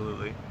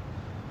 Absolutely.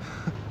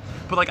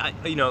 But like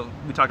we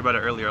talked about it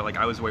earlier. Like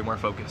I was way more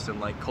focused in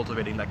like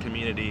cultivating that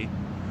community,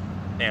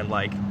 and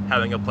like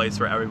having a place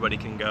where everybody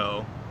can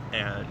go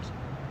and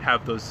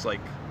have those like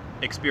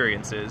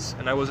experiences.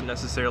 And I wasn't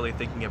necessarily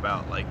thinking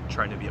about like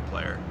trying to be a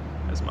player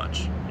as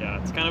much.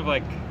 Yeah, it's kind of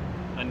like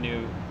a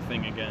new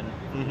thing again.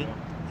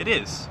 Mm-hmm. It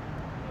is,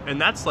 and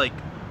that's like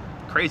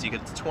crazy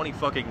because it's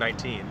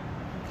 2019.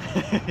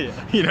 Yeah.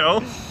 You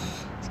know,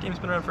 this game's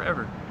been around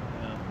forever.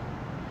 Yeah.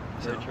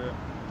 Very true.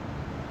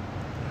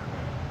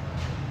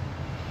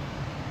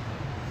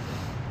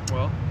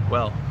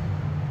 Well,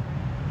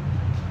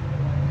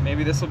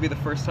 maybe this will be the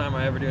first time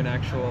I ever do an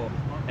actual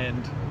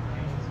end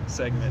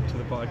segment to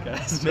the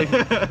podcast.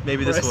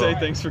 Maybe this will. Say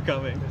thanks for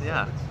coming.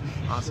 Yeah,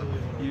 awesome.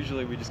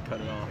 Usually we just cut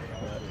it off.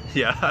 But...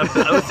 Yeah,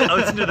 I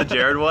listened to the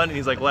Jared one, and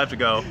he's like, "We'll have to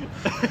go."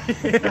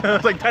 I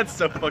was like, "That's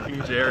so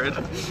fucking Jared."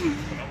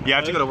 You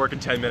have to go to work in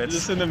 10 minutes.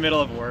 Just in the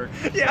middle of work.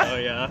 Yeah. So,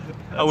 yeah.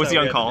 Oh, was he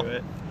on call?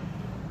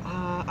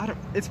 I don't.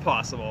 It's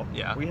possible.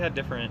 Yeah. We had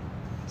different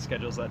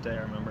schedules that day.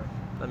 I remember.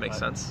 That makes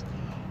sense.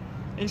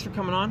 Thanks for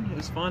coming on. It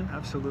was fun.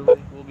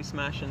 Absolutely. We'll be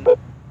smashing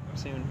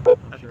soon.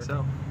 I sure.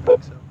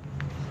 think so.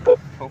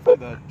 Hopefully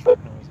the truck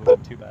noise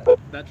wasn't too bad.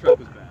 That truck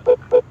was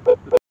bad.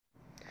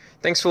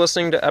 Thanks for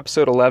listening to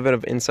episode 11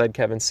 of Inside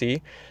Kevin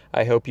C.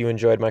 I hope you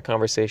enjoyed my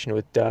conversation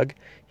with Doug.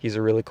 He's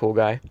a really cool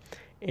guy.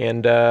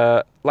 And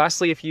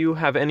lastly, if you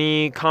have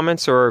any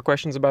comments or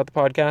questions about the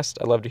podcast,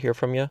 I'd love to hear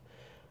from you.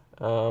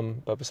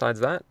 But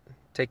besides that,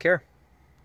 take care.